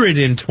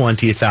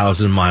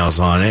 120,000 miles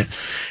on it,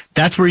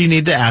 that's where you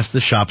need to ask the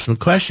shop some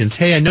questions.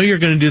 Hey, I know you're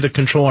going to do the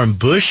control arm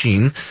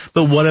bushing,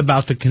 but what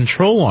about the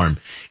control arm?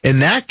 In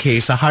that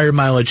case, a higher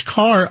mileage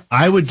car,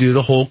 I would do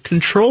the whole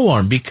control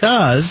arm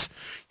because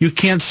you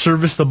can't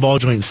service the ball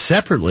joint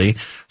separately.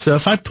 So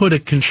if I put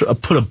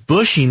a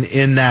bushing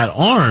in that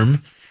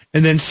arm,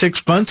 and then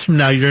 6 months from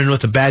now you're in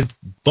with a bad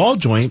ball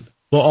joint,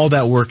 well, all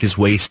that work is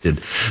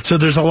wasted. So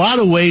there's a lot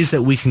of ways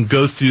that we can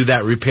go through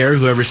that repair,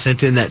 whoever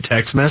sent in that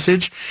text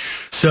message.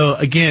 So,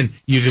 again,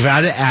 you've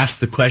got to ask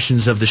the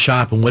questions of the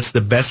shop and what's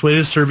the best way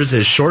to service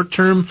it,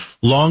 short-term,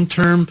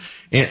 long-term,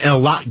 and a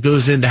lot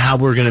goes into how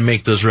we're going to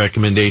make those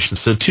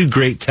recommendations. So 2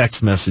 great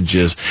text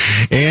messages.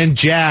 And,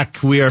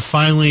 Jack, we are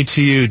finally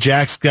to you.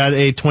 Jack's got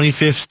a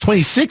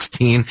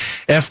 2016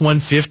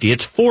 F-150.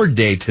 It's Ford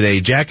Day today.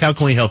 Jack, how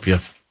can we help you?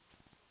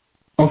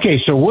 Okay,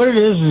 so what it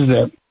is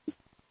that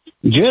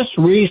just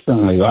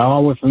recently,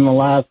 within the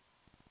last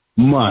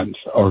month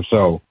or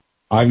so,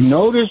 I've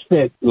noticed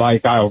that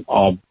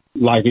I'll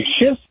it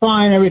shifts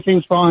fine,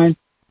 everything's fine.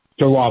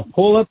 So I'll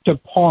pull up to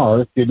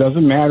park. It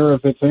doesn't matter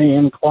if it's an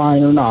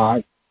incline or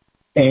not.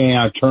 And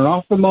I turn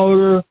off the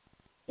motor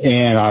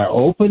and I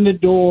open the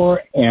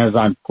door. And as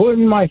I'm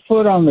putting my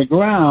foot on the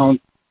ground,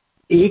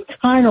 it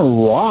kind of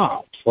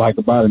rocks like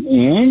about an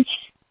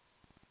inch.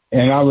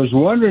 And I was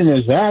wondering,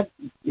 is that,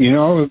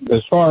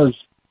 as far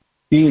as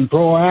being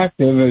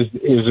proactive,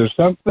 is there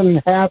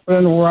something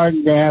happening where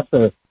I'm going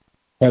to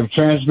have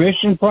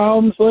transmission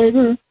problems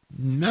later?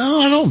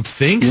 No, I don't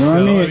think so. What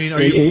I mean?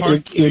 Are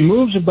you it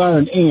moves about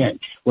an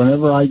inch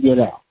whenever I get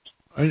out.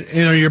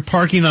 And are you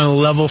parking on a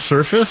level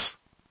surface?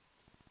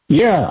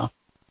 Yeah.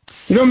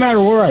 It don't matter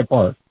where I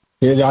park.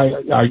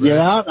 I get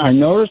out, I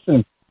notice,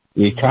 and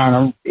it kind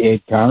of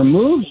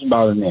moves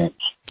about an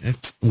inch.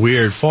 It's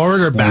weird. Forward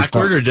or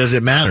backward, or does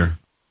it matter?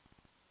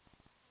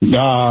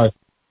 I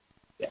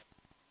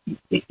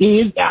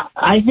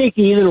think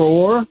either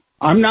or.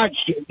 I'm not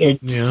sure.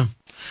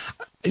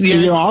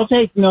 I'll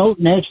take note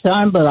next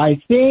time, but I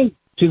think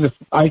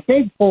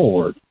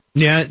forward.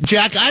 Yeah,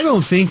 Jack, I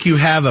don't think you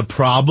have a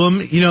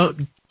problem.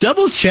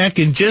 Double check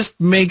and just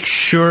make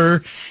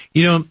sure,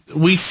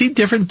 we see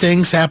different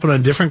things happen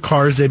on different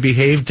cars. They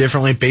behave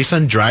differently based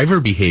on driver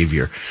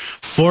behavior.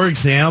 For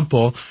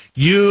example,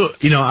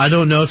 I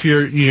don't know if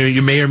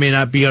you may or may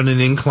not be on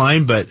an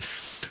incline, but,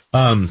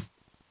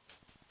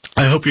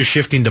 I hope you're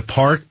shifting to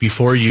park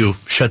before you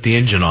shut the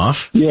engine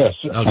off.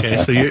 Yes. Okay,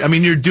 so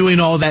you're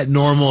doing all that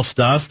normal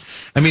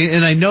stuff. And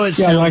I know it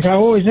sounds... Yeah, like I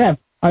always have.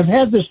 I've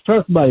had this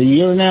truck about a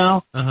year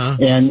now,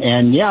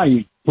 and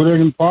you put it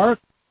in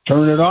park,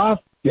 turn it off,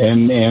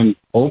 and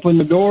open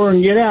the door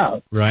and get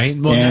out. Right.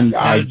 Well, and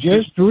I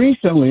just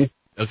recently...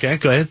 Okay,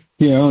 go ahead.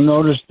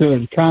 Noticed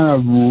that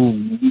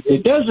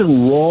it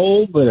doesn't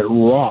roll, but it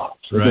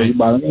rocks. Right. It's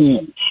about an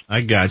inch.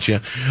 I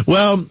gotcha.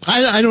 Well,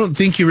 I don't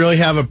think you really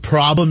have a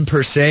problem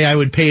per se. I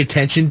would pay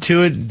attention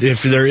to it.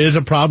 If there is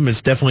a problem,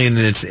 it's definitely in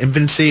its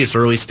infancy, its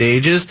early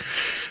stages.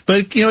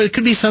 But, it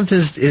could be something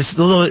as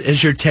little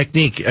as your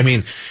technique.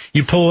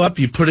 You pull up,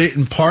 you put it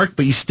in park,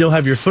 but you still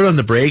have your foot on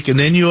the brake, and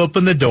then you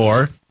open the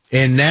door,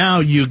 and now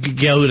you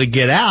go to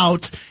get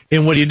out,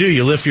 and what do?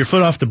 You lift your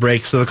foot off the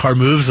brake so the car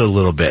moves a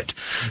little bit.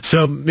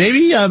 So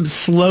maybe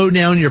slow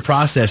down your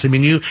process. You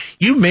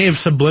may have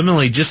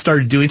subliminally just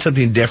started doing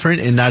something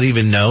different and not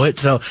even know it.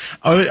 So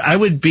I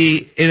would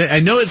be, and I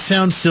know it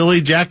sounds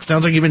silly, Jack.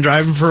 Sounds like you've been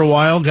driving for a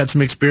while, got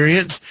some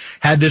experience,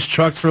 had this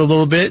truck for a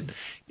little bit.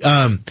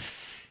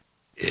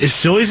 As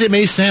silly as it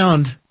may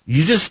sound,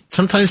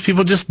 sometimes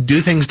people just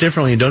do things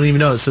differently and don't even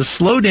know it. So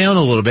slow down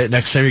a little bit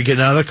next time you're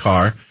getting out of the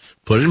car.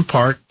 Put it in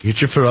park, get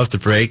your foot off the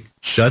brake,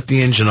 shut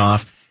the engine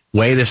off,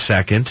 wait a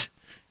second,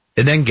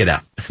 and then get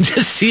out.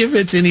 Just see if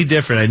it's any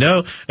different. I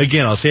know,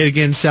 again, I'll say it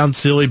again, sounds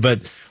silly,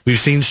 but we've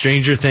seen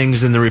stranger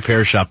things in the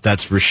repair shop,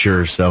 that's for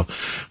sure. So,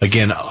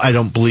 again, I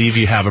don't believe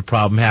you have a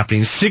problem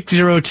happening.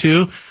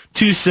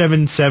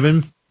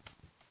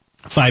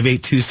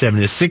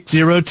 602-277-5827 is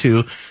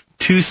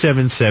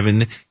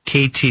 602-277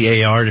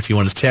 KTAR. And if you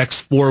want to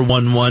text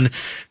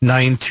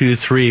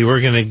 411-923,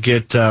 we're going to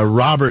get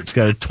Robert's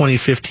got a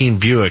 2015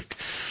 Buick.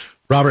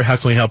 Robert, how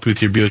can we help you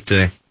with your Buick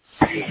today?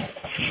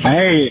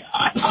 Hey,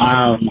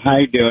 how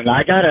you doing?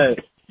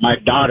 My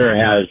daughter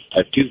has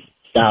a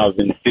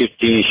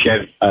 2015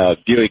 Chevy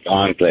Buick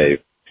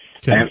Enclave.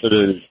 Okay. And for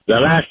the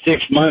last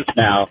 6 months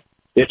now,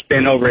 it's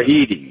been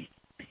overheating.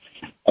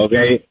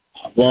 Okay?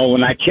 Well,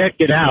 when I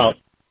checked it out,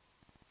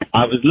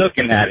 I was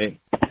looking at it,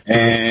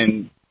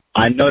 and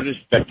I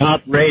noticed the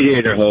top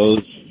radiator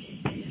hose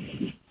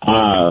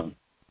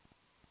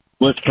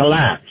was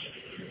collapsed.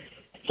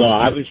 So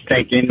I was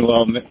thinking,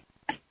 well,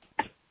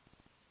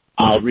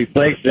 I'll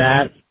replace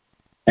that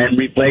and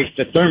replace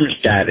the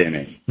thermostat in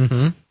it.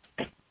 Mm-hmm.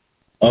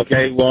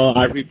 Okay, well,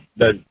 I replaced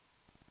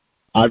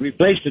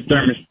the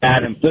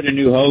thermostat and put a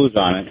new hose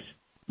on it,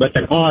 but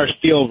the car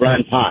still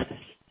runs hot.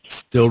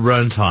 Still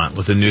runs hot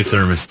with a new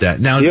thermostat.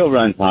 Now, still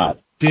runs hot.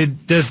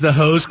 Does the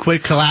hose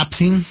quit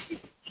collapsing?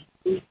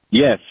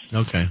 Yes.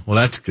 Okay. Well,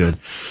 that's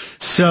good.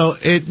 So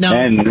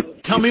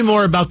tell me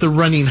more about the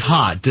running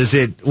hot.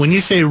 When you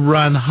say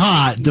run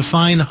hot,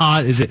 define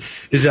hot. Is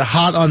it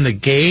hot on the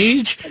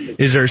gauge?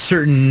 Is there a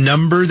certain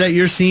number that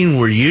you're seeing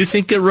where you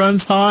think it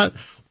runs hot,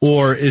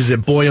 or is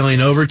it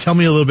boiling over? Tell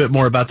me a little bit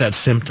more about that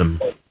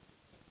symptom.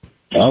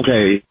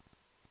 Okay.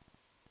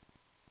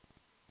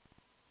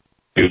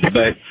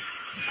 But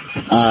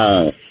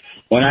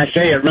when I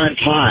say it runs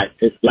hot,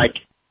 it's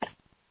like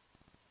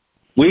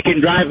we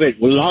can drive it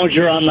as long as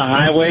you're on the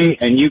highway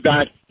and you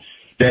got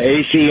the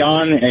AC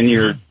on and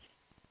you're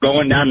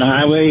going down the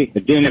highway.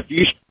 But then if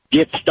you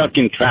get stuck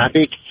in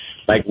traffic,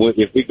 like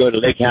if we go to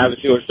Lake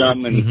Havasu or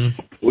something and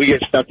we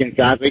get stuck in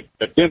traffic,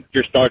 the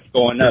temperature starts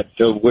going up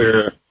to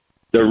where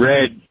the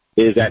red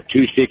is at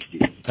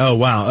 260. Oh,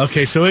 wow.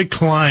 Okay, so it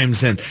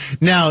climbs. And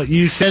now,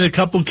 you said a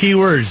couple key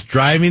words,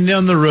 driving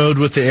down the road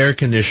with the air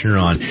conditioner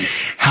on.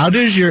 How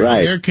does your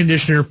air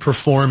conditioner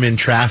perform in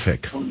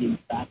traffic?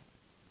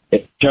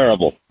 It's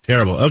terrible.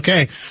 Terrible.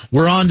 Okay,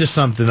 we're on to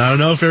something. I don't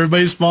know if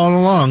everybody's following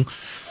along.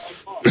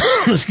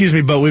 Excuse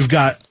me, but we've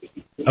got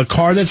a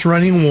car that's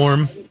running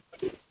warm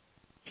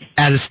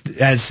at a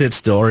sit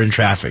still or in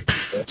traffic.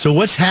 So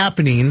what's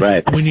happening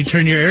when you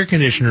turn your air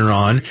conditioner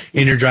on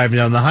and you're driving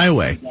down the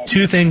highway?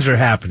 Two things are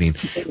happening.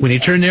 When you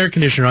turn the air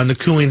conditioner on, the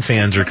cooling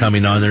fans are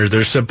coming on.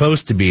 They're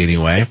supposed to be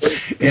anyway.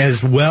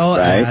 As well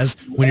as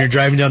when you're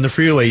driving down the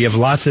freeway, you have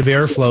lots of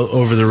airflow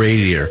over the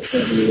radiator.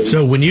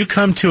 So when you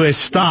come to a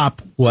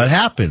stop, what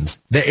happens?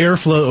 The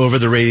airflow over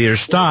the radiator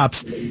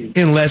stops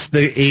unless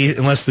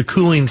the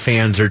cooling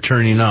fans are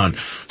turning on.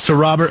 So,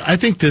 Robert, I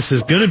think this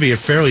is going to be a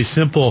fairly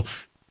simple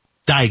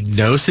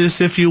diagnosis,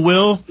 if you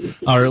will,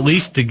 or at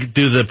least to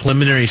do the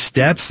preliminary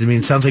steps.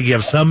 It sounds like you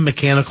have some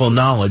mechanical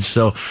knowledge.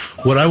 So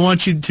what I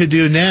want you to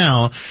do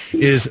now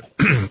is,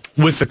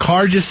 with the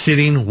car just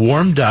sitting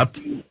warmed up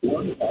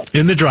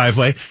in the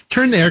driveway,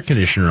 turn the air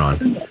conditioner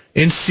on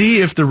and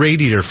see if the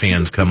radiator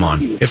fans come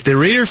on. If the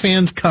radiator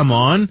fans come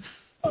on,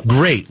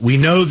 great. We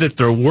know that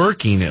they're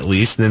working at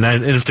least, and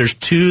if there's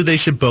two, they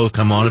should both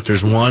come on. If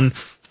there's one,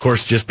 of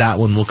course, just that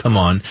one will come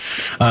on.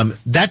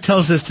 That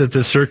tells us that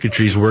the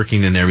circuitry is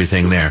working and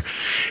everything there.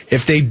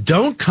 If they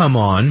don't come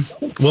on,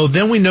 well,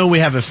 then we know we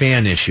have a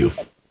fan issue.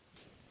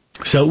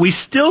 So we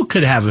still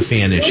could have a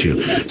fan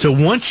issue. So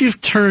once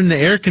you've turned the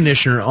air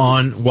conditioner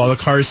on while the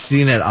car is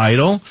sitting at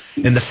idle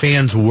and the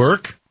fans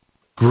work,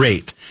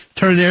 great.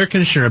 Turn the air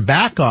conditioner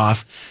back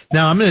off.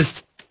 Now I'm going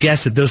to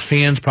guess that those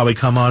fans probably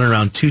come on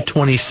around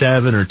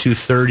 227 or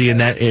 230 in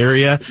that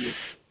area.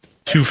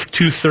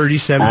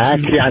 237.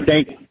 Actually, I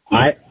think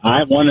I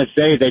want to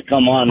say they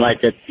come on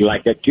like at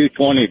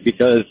 220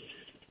 because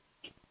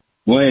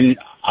when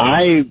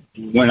I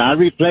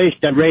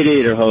replaced that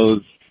radiator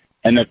hose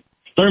and the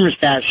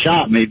thermostat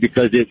shot me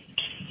because it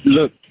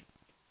looked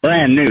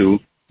brand new,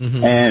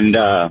 and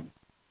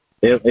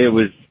it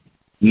was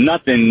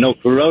nothing, no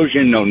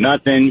corrosion, no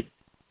nothing,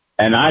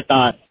 and I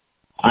thought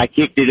I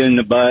kicked it in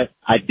the butt.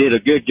 I did a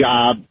good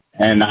job,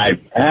 and I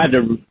had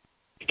the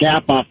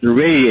cap off the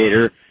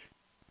radiator,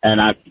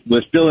 and I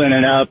was filling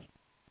it up,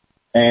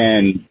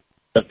 and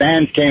the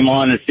fans came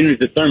on as soon as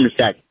the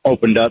thermostat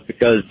opened up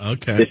because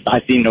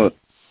I seen no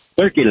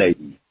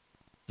circulating.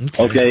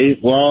 Okay,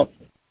 well,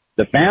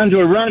 the fans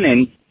were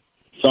running,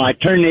 so I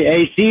turned the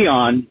AC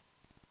on,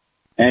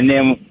 and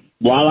then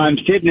while I'm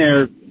sitting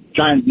there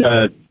trying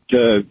to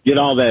get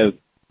all the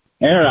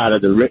air out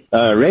of the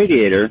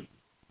radiator,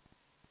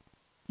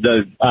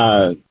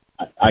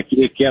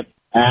 it kept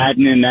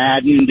adding and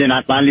adding. Then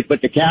I finally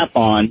put the cap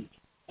on,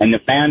 and the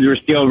fans were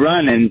still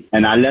running,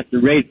 and I left the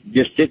radiator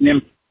just sitting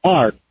in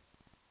park.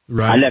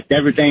 Right. I left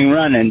everything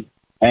running,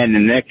 and the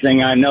next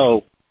thing I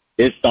know,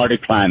 it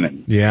started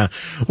climbing. Yeah.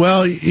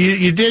 Well,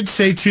 you did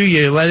say, too,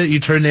 you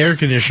turn the air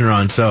conditioner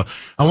on. So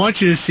I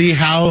want you to see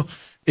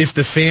if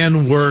the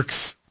fan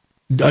works.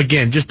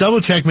 Again, just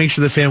double check, make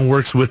sure the fan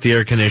works with the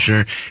air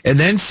conditioner, and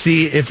then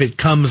see if it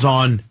comes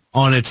on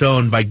its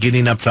own by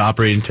getting up to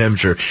operating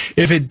temperature.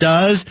 If it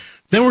does,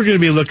 then we're going to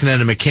be looking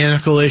at a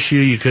mechanical issue.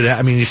 You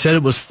said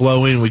it was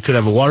flowing. We could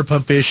have a water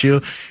pump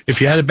issue.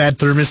 If you had a bad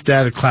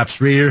thermostat, a collapsed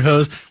radiator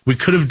hose, we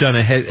could have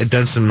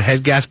done some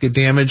head gasket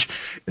damage.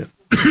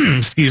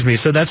 Excuse me.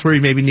 So that's where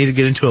you maybe need to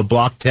get into a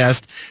block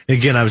test.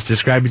 Again, I was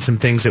describing some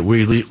things that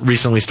we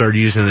recently started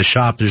using in the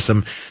shop. There's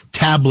some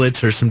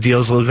tablets or some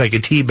deals that look like a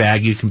tea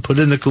bag. You can put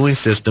in the cooling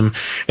system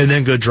and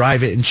then go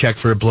drive it and check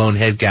for a blown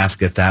head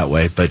gasket that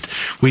way. But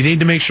we need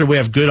to make sure we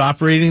have good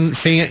operating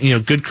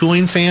good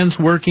cooling fans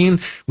working.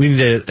 We need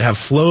to have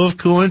flow of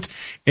coolant.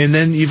 And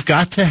then you've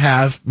got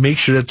to make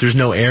sure that there's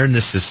no air in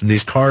the system.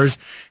 These cars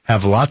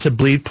have lots of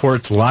bleed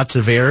ports, lots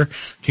of air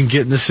can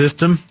get in the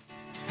system.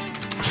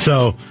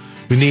 So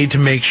we need to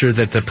make sure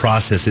that the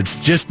process,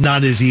 it's just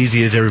not as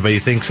easy as everybody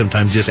thinks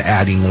sometimes, just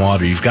adding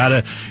water. You've got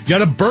to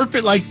burp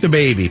it like the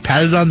baby,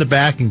 pat it on the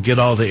back and get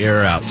all the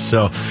air out.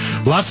 So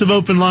lots of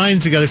open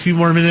lines. We got a few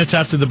more minutes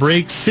after the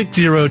break.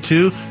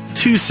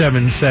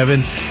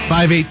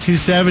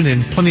 602-277-5827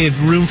 and plenty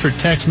of room for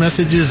text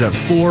messages at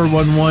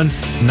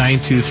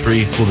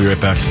 411-923. We'll be right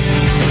back.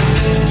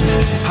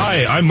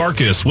 Hi, I'm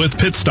Marcus with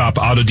Pit Stop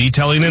Auto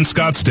Detailing in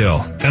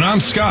Scottsdale. And I'm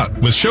Scott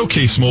with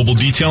Showcase Mobile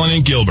Detailing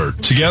in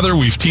Gilbert. Together,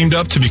 we've teamed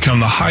up to become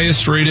the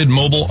highest-rated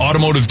mobile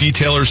automotive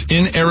detailers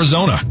in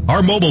Arizona.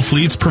 Our mobile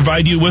fleets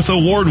provide you with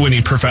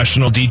award-winning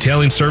professional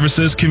detailing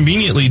services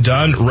conveniently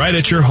done right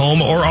at your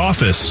home or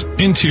office.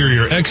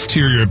 Interior,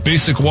 exterior,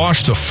 basic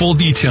wash to full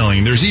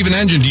detailing. There's even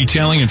engine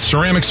detailing and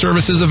ceramic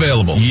services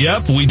available.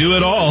 Yep, we do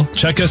it all.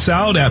 Check us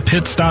out at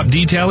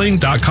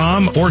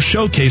pitstopdetailing.com or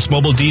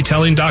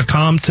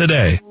showcasemobiledetailing.com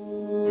today.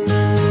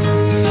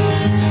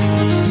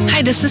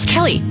 Hi, this is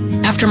Kelly.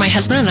 After my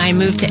husband and I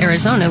moved to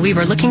Arizona, we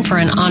were looking for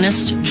an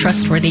honest,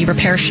 trustworthy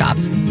repair shop.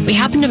 We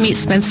happened to meet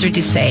Spencer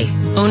Doucet,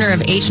 owner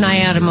of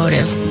H&I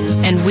Automotive,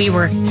 and we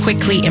were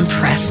quickly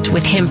impressed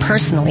with him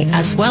personally,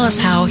 as well as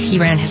how he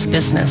ran his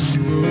business.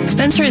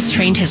 Spencer has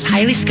trained his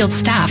highly skilled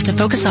staff to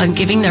focus on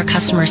giving their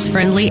customers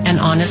friendly and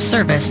honest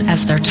service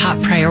as their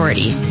top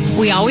priority.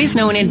 We always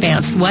know in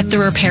advance what the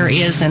repair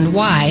is and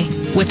why,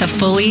 with a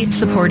fully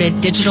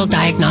supported digital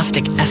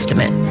diagnostic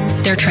estimate.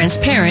 They're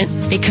transparent,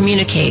 they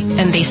communicate,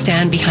 and they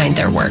stand behind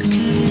their work.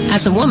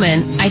 As a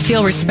woman, I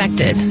feel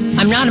respected.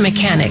 I'm not a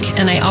mechanic,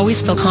 and I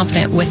always feel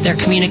confident with their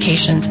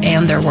communications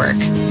and their work.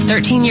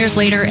 13 years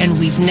later, and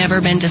we've never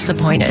been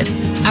disappointed.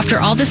 After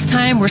all this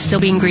time, we're still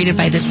being greeted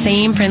by the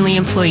same friendly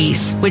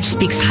employees, which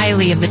speaks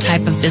highly of the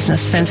type of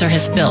business Spencer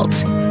has built.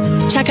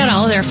 Check out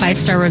all of their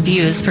 5-star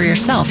reviews for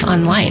yourself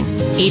online.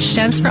 H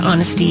stands for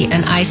honesty,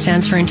 and I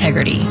stands for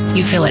integrity.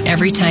 You feel it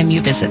every time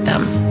you visit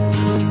them.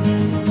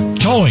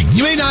 Towing.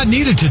 You may not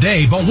need it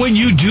today, but when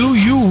you do,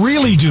 you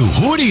really do.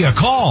 Who do you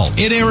call?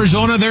 In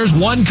Arizona, there's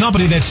one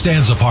company that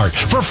stands apart.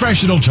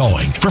 Professional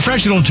Towing.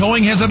 Professional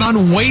Towing has an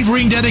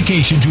unwavering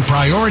dedication to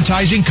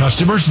prioritizing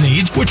customers'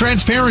 needs with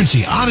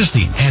transparency,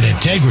 honesty, and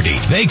integrity.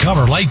 They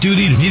cover light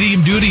duty to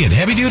medium duty and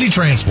heavy duty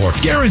transport,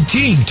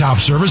 guaranteeing top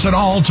service in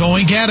all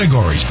towing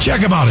categories.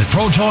 Check them out at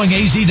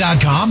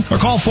protowingaz.com or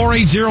call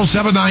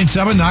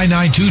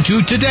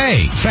 480-797-9922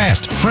 today.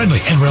 Fast,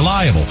 friendly, and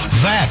reliable.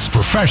 That's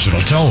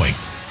Professional Towing.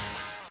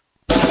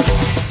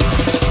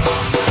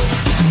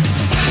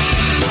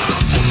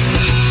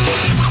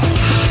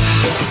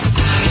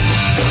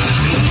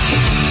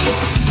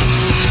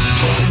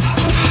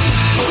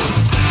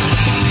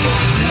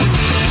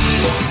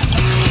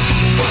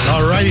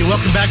 Alrighty,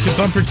 welcome back to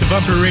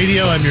Bumper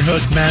Radio. I'm your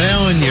host, Matt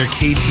Allen, your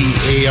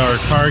KTAR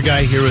car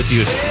guy, here with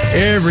you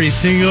every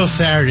single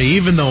Saturday,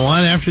 even the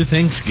one after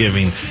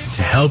Thanksgiving,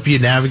 to help you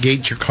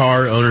navigate your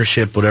car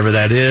ownership, whatever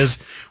that is.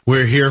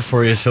 We're here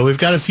for you. So we've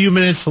got a few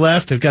minutes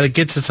left. I've got to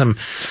get to some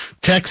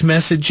text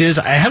messages.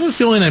 I have a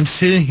feeling I'm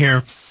sitting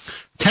here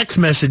text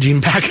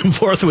messaging back and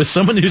forth with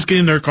someone who's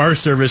getting their car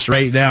serviced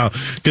right now,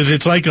 because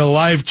it's like a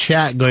live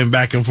chat going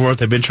back and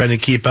forth I've been trying to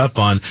keep up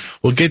on.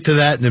 We'll get to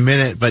that in a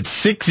minute, but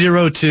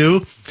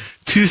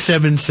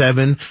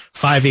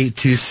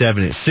 602-277-5827.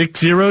 It's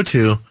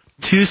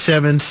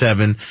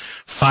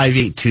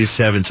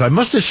 602-277-5827. So I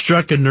must have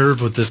struck a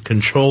nerve with this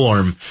control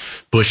arm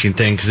bushing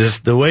thing, because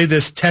the way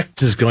this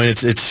text is going,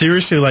 it's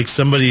seriously like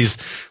somebody's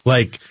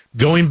like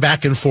going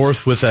back and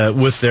forth with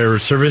their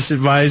service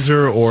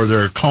advisor, or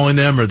they're calling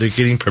them, or they're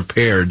getting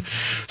prepared.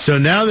 So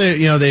now that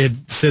they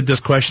had said this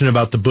question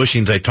about the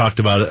bushings I talked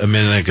about a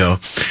minute ago,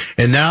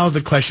 and now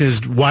the question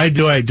is, why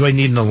do I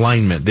need an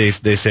alignment? They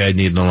say I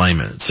need an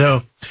alignment.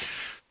 So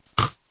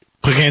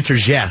quick answer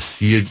is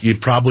yes. You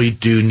probably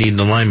do need an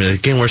alignment.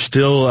 Again, we're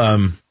still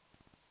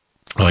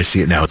I see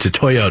it now. It's a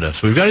Toyota.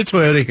 So we've got a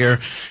Toyota here.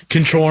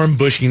 Control arm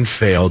bushing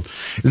failed.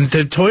 And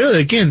the Toyota,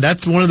 again,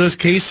 that's one of those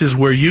cases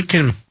where you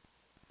can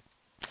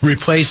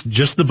replace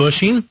just the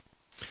bushing.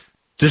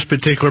 This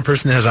particular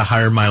person has a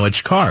higher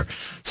mileage car.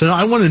 So now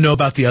I want to know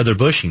about the other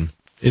bushing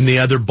in the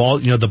other ball,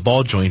 the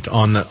ball joint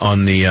on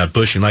the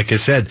bushing. Like I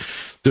said,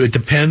 it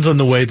depends on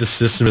the way the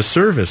system is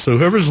serviced. So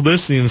whoever's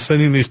listening and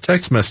sending these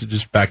text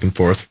messages back and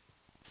forth,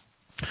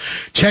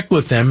 check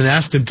with them and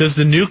ask them, does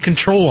the new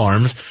control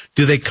arms,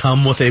 do they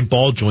come with a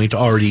ball joint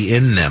already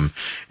in them?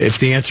 If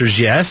the answer is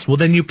yes, well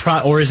then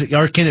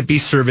or can it be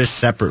serviced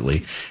separately?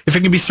 If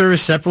it can be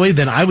serviced separately,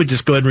 then I would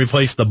just go ahead and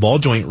replace the ball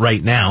joint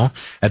right now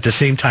at the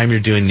same time you're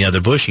doing the other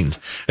bushings.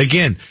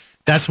 Again,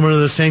 that's one of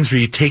those things where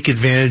you take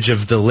advantage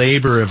of the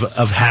labor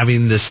of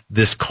having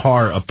this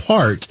car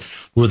apart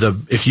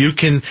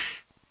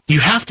you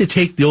have to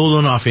take the old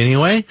one off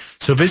anyway.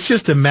 So if it's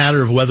just a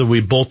matter of whether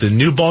we bolt a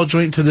new ball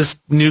joint to this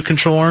new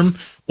control arm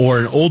or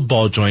an old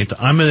ball joint,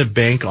 I'm going to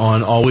bank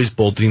on always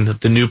bolting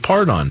the new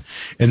part on.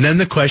 And then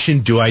the question,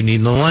 do I need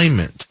an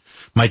alignment?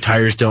 My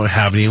tires don't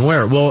have any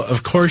wear. Well,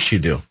 of course you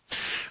do.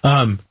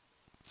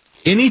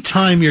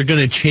 Anytime you're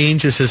going to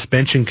change a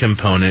suspension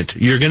component,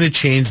 you're going to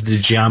change the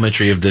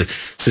geometry of the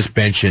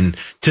suspension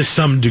to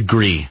some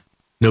degree.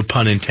 No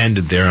pun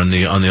intended there on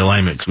the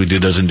alignment, because we do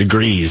those in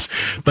degrees.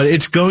 But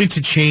it's going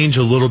to change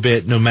a little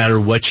bit no matter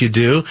what you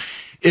do.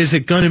 Is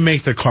it going to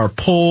make the car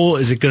pull?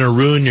 Is it going to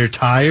ruin your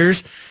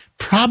tires?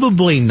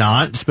 Probably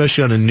not,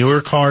 especially on a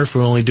newer car if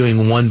we're only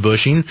doing one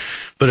bushing.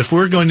 But if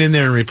we're going in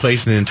there and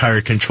replacing an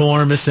entire control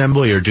arm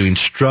assembly or doing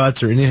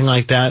struts or anything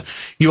like that,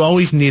 you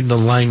always need an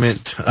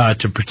alignment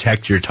to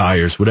protect your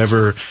tires.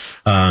 Whatever,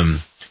 so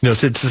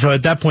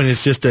at that point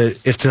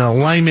it's an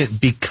alignment,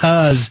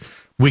 because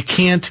we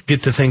can't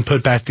get the thing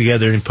put back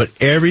together and put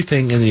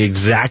everything in the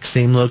exact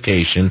same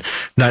location.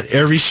 Not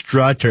every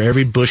strut or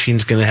every bushing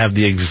is going to have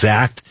the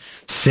exact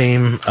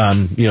same,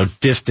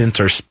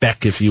 distance or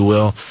spec, if you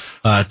will,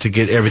 to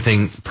get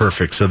everything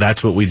perfect. So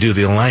that's what we do,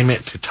 the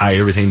alignment to tie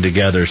everything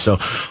together. So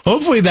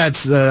hopefully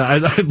that's,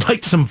 I'd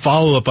like some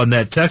follow up on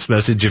that text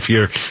message. If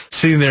you're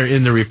sitting there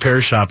in the repair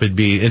shop, it'd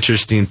be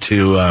interesting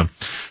to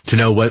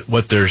know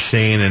what they're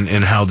saying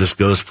and how this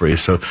goes for you.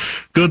 So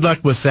good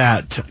luck with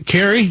that.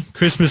 Carrie,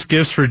 Christmas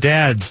gifts for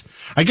dads.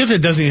 I guess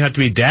it doesn't even have to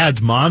be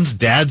dads, moms,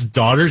 dads,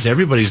 daughters.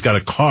 Everybody's got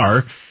a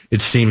car, it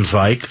seems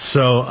like.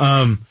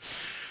 So,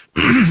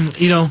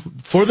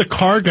 for the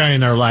car guy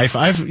in our life,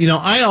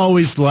 I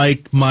always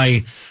like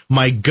my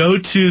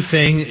go-to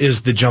thing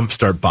is the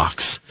Jumpstart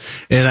box.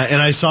 And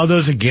I saw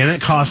those again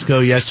at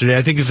Costco yesterday.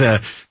 I think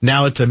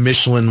now it's a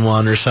Michelin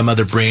one or some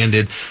other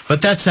branded,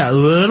 but that's that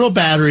little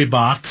battery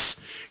box,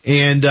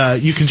 and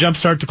you can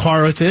jumpstart the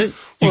car with it.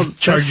 You can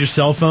charge your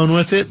cell phone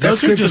with it.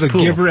 That's good for the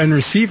giver and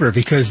receiver,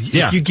 because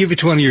if you give it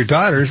to one of your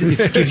daughters,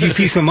 it gives you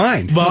peace of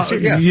mind. Well,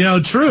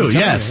 true.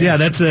 Yes. Yeah,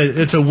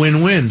 it's a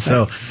win-win.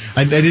 So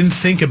I didn't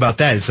think about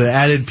that. It's an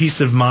added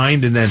peace of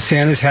mind. And then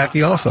Santa's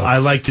happy also. I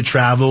like to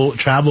travel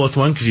with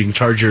one, because you can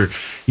charge your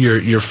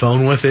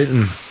phone with it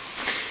and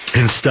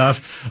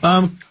stuff.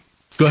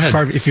 Go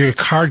ahead. If you're a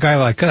car guy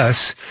like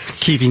us,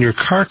 keeping your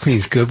car clean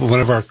is good. But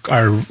one of our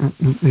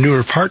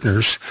newer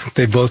partners,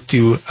 they both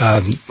do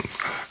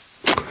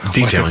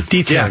detailing.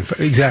 Yeah,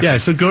 exactly. Yeah,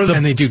 so go to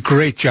and they do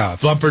great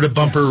jobs.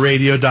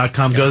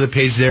 bumpertobumperradio.com. Go to the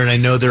page there, and I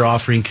know they're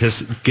offering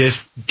gift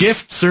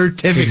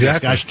certificates.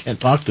 Exactly. Gosh, I can't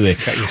talk today.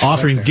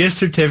 Offering gift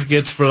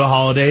certificates for the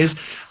holidays.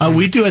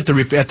 We do at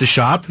the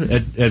shop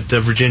at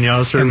Virginia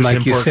Auto Service. And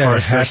like you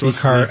Import said,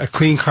 car a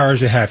clean car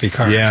is a happy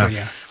car. Yeah. So,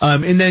 yeah.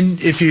 And then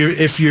if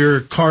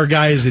your car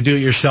guy is a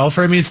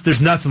do-it-yourselfer, I mean,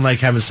 there's nothing like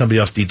having somebody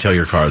else detail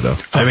your car, though.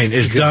 I mean,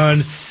 it's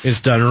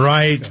done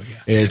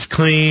right, it's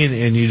clean,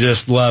 and you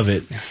just love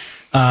it.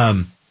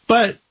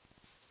 But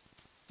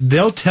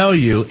they'll tell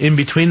you in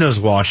between those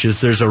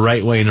washes, there's a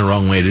right way and a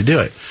wrong way to do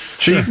it.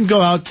 So you can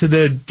go out to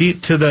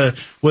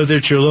whether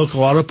it's your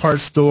local auto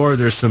parts store,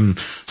 there's some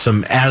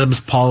Adams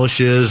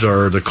polishes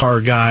or the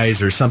car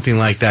guys or something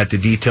like that, the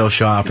detail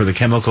shop or the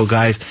chemical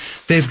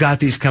guys. They've got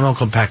these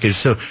chemical packages.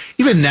 So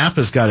even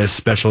Napa's got a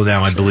special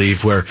now, I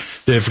believe, where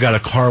they've got a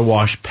car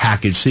wash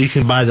package. So you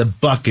can buy the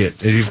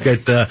bucket, and you've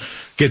got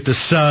get the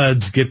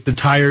suds, get the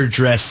tire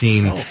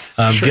dressing,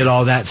 get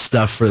all that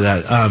stuff for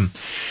that.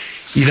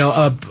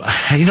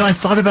 I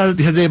thought about it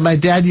the other day. My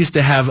dad used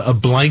to have a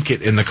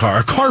blanket in the car,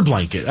 a car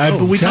blanket.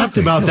 We talked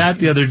about that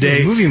the other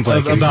day, moving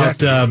blanket,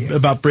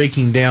 about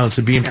breaking down,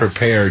 so being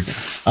prepared.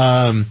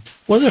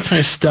 What other kind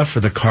of stuff for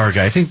the car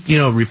guy? I think,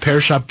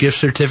 repair shop gift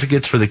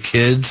certificates for the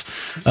kids.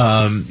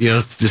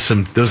 Just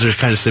those are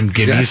kind of some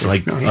gimmies,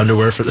 like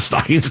underwear for the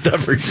stocking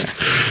stuffers,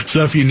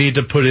 stuff you need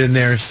to put in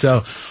there.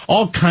 So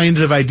all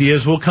kinds of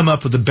ideas. We'll come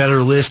up with a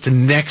better list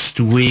next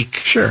week.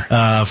 Sure.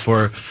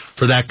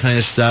 For that kind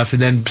of stuff.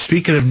 And then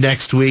speaking of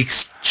next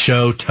week's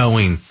show,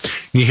 towing.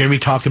 You hear me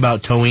talk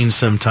about towing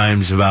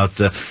sometimes, about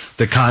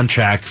the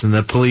contracts and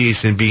the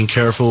police and being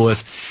careful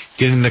with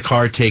getting the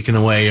car taken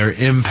away or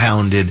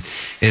impounded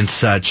and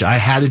such. I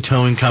had a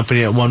towing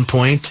company at one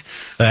point.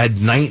 I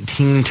had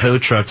 19 tow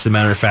trucks, as a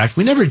matter of fact.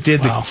 We never did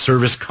the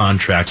service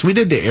contracts. We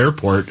did the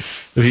airport.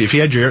 If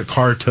you had your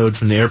car towed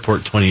from the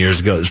airport 20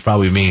 years ago, it was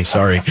probably me.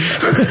 Sorry.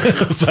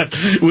 But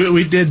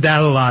we did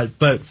that a lot.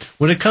 But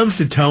when it comes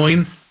to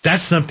towing,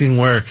 that's something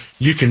where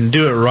you can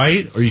do it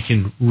right, or you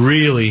can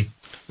really,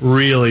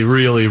 really,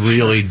 really,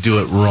 really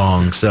do it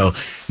wrong. So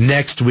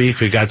next week,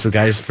 we got some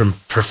guys from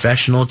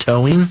Professional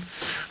Towing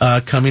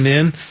coming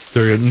in.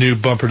 They're a new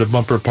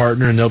bumper-to-bumper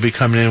partner, and they'll be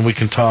coming in. We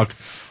can talk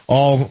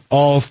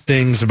all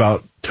things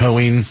about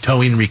towing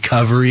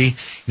recovery.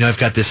 I've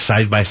got this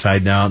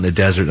side-by-side now in the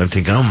desert, and I'm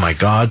thinking, oh, my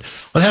God,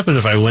 what happened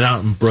if I went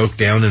out and broke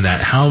down in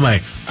that? How am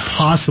I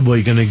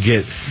possibly going to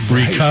get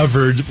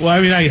recovered? Well,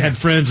 I mean, I had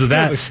friends with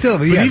that.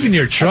 But even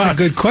your truck. That's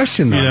a good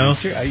question, though.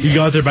 You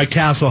go out there by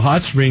Castle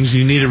Hot Springs,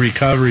 you need a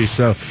recovery.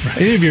 So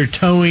any of your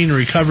towing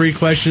recovery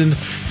questions,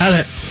 how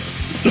to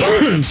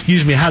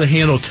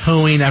handle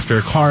towing after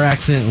a car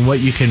accident and what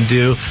you can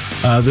do.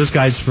 Those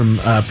guys from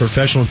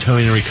Professional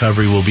Towing and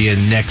Recovery will be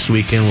in next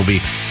weekend. We'll be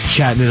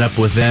chatting it up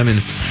with them.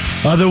 And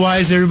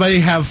otherwise, everybody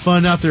have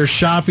fun out there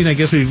shopping. I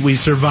guess we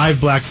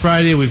survived Black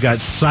Friday. We've got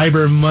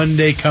Cyber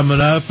Monday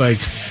coming up. I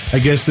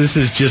guess this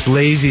is just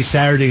lazy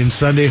Saturday and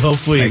Sunday,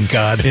 hopefully,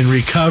 in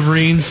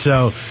recovering.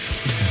 So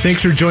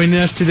thanks for joining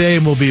us today,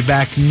 and we'll be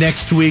back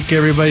next week,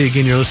 everybody.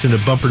 Again, you're listening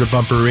to Bumper to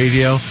Bumper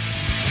Radio.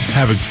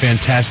 Have a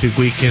fantastic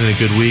weekend and a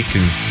good week,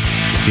 and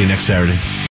see you next Saturday.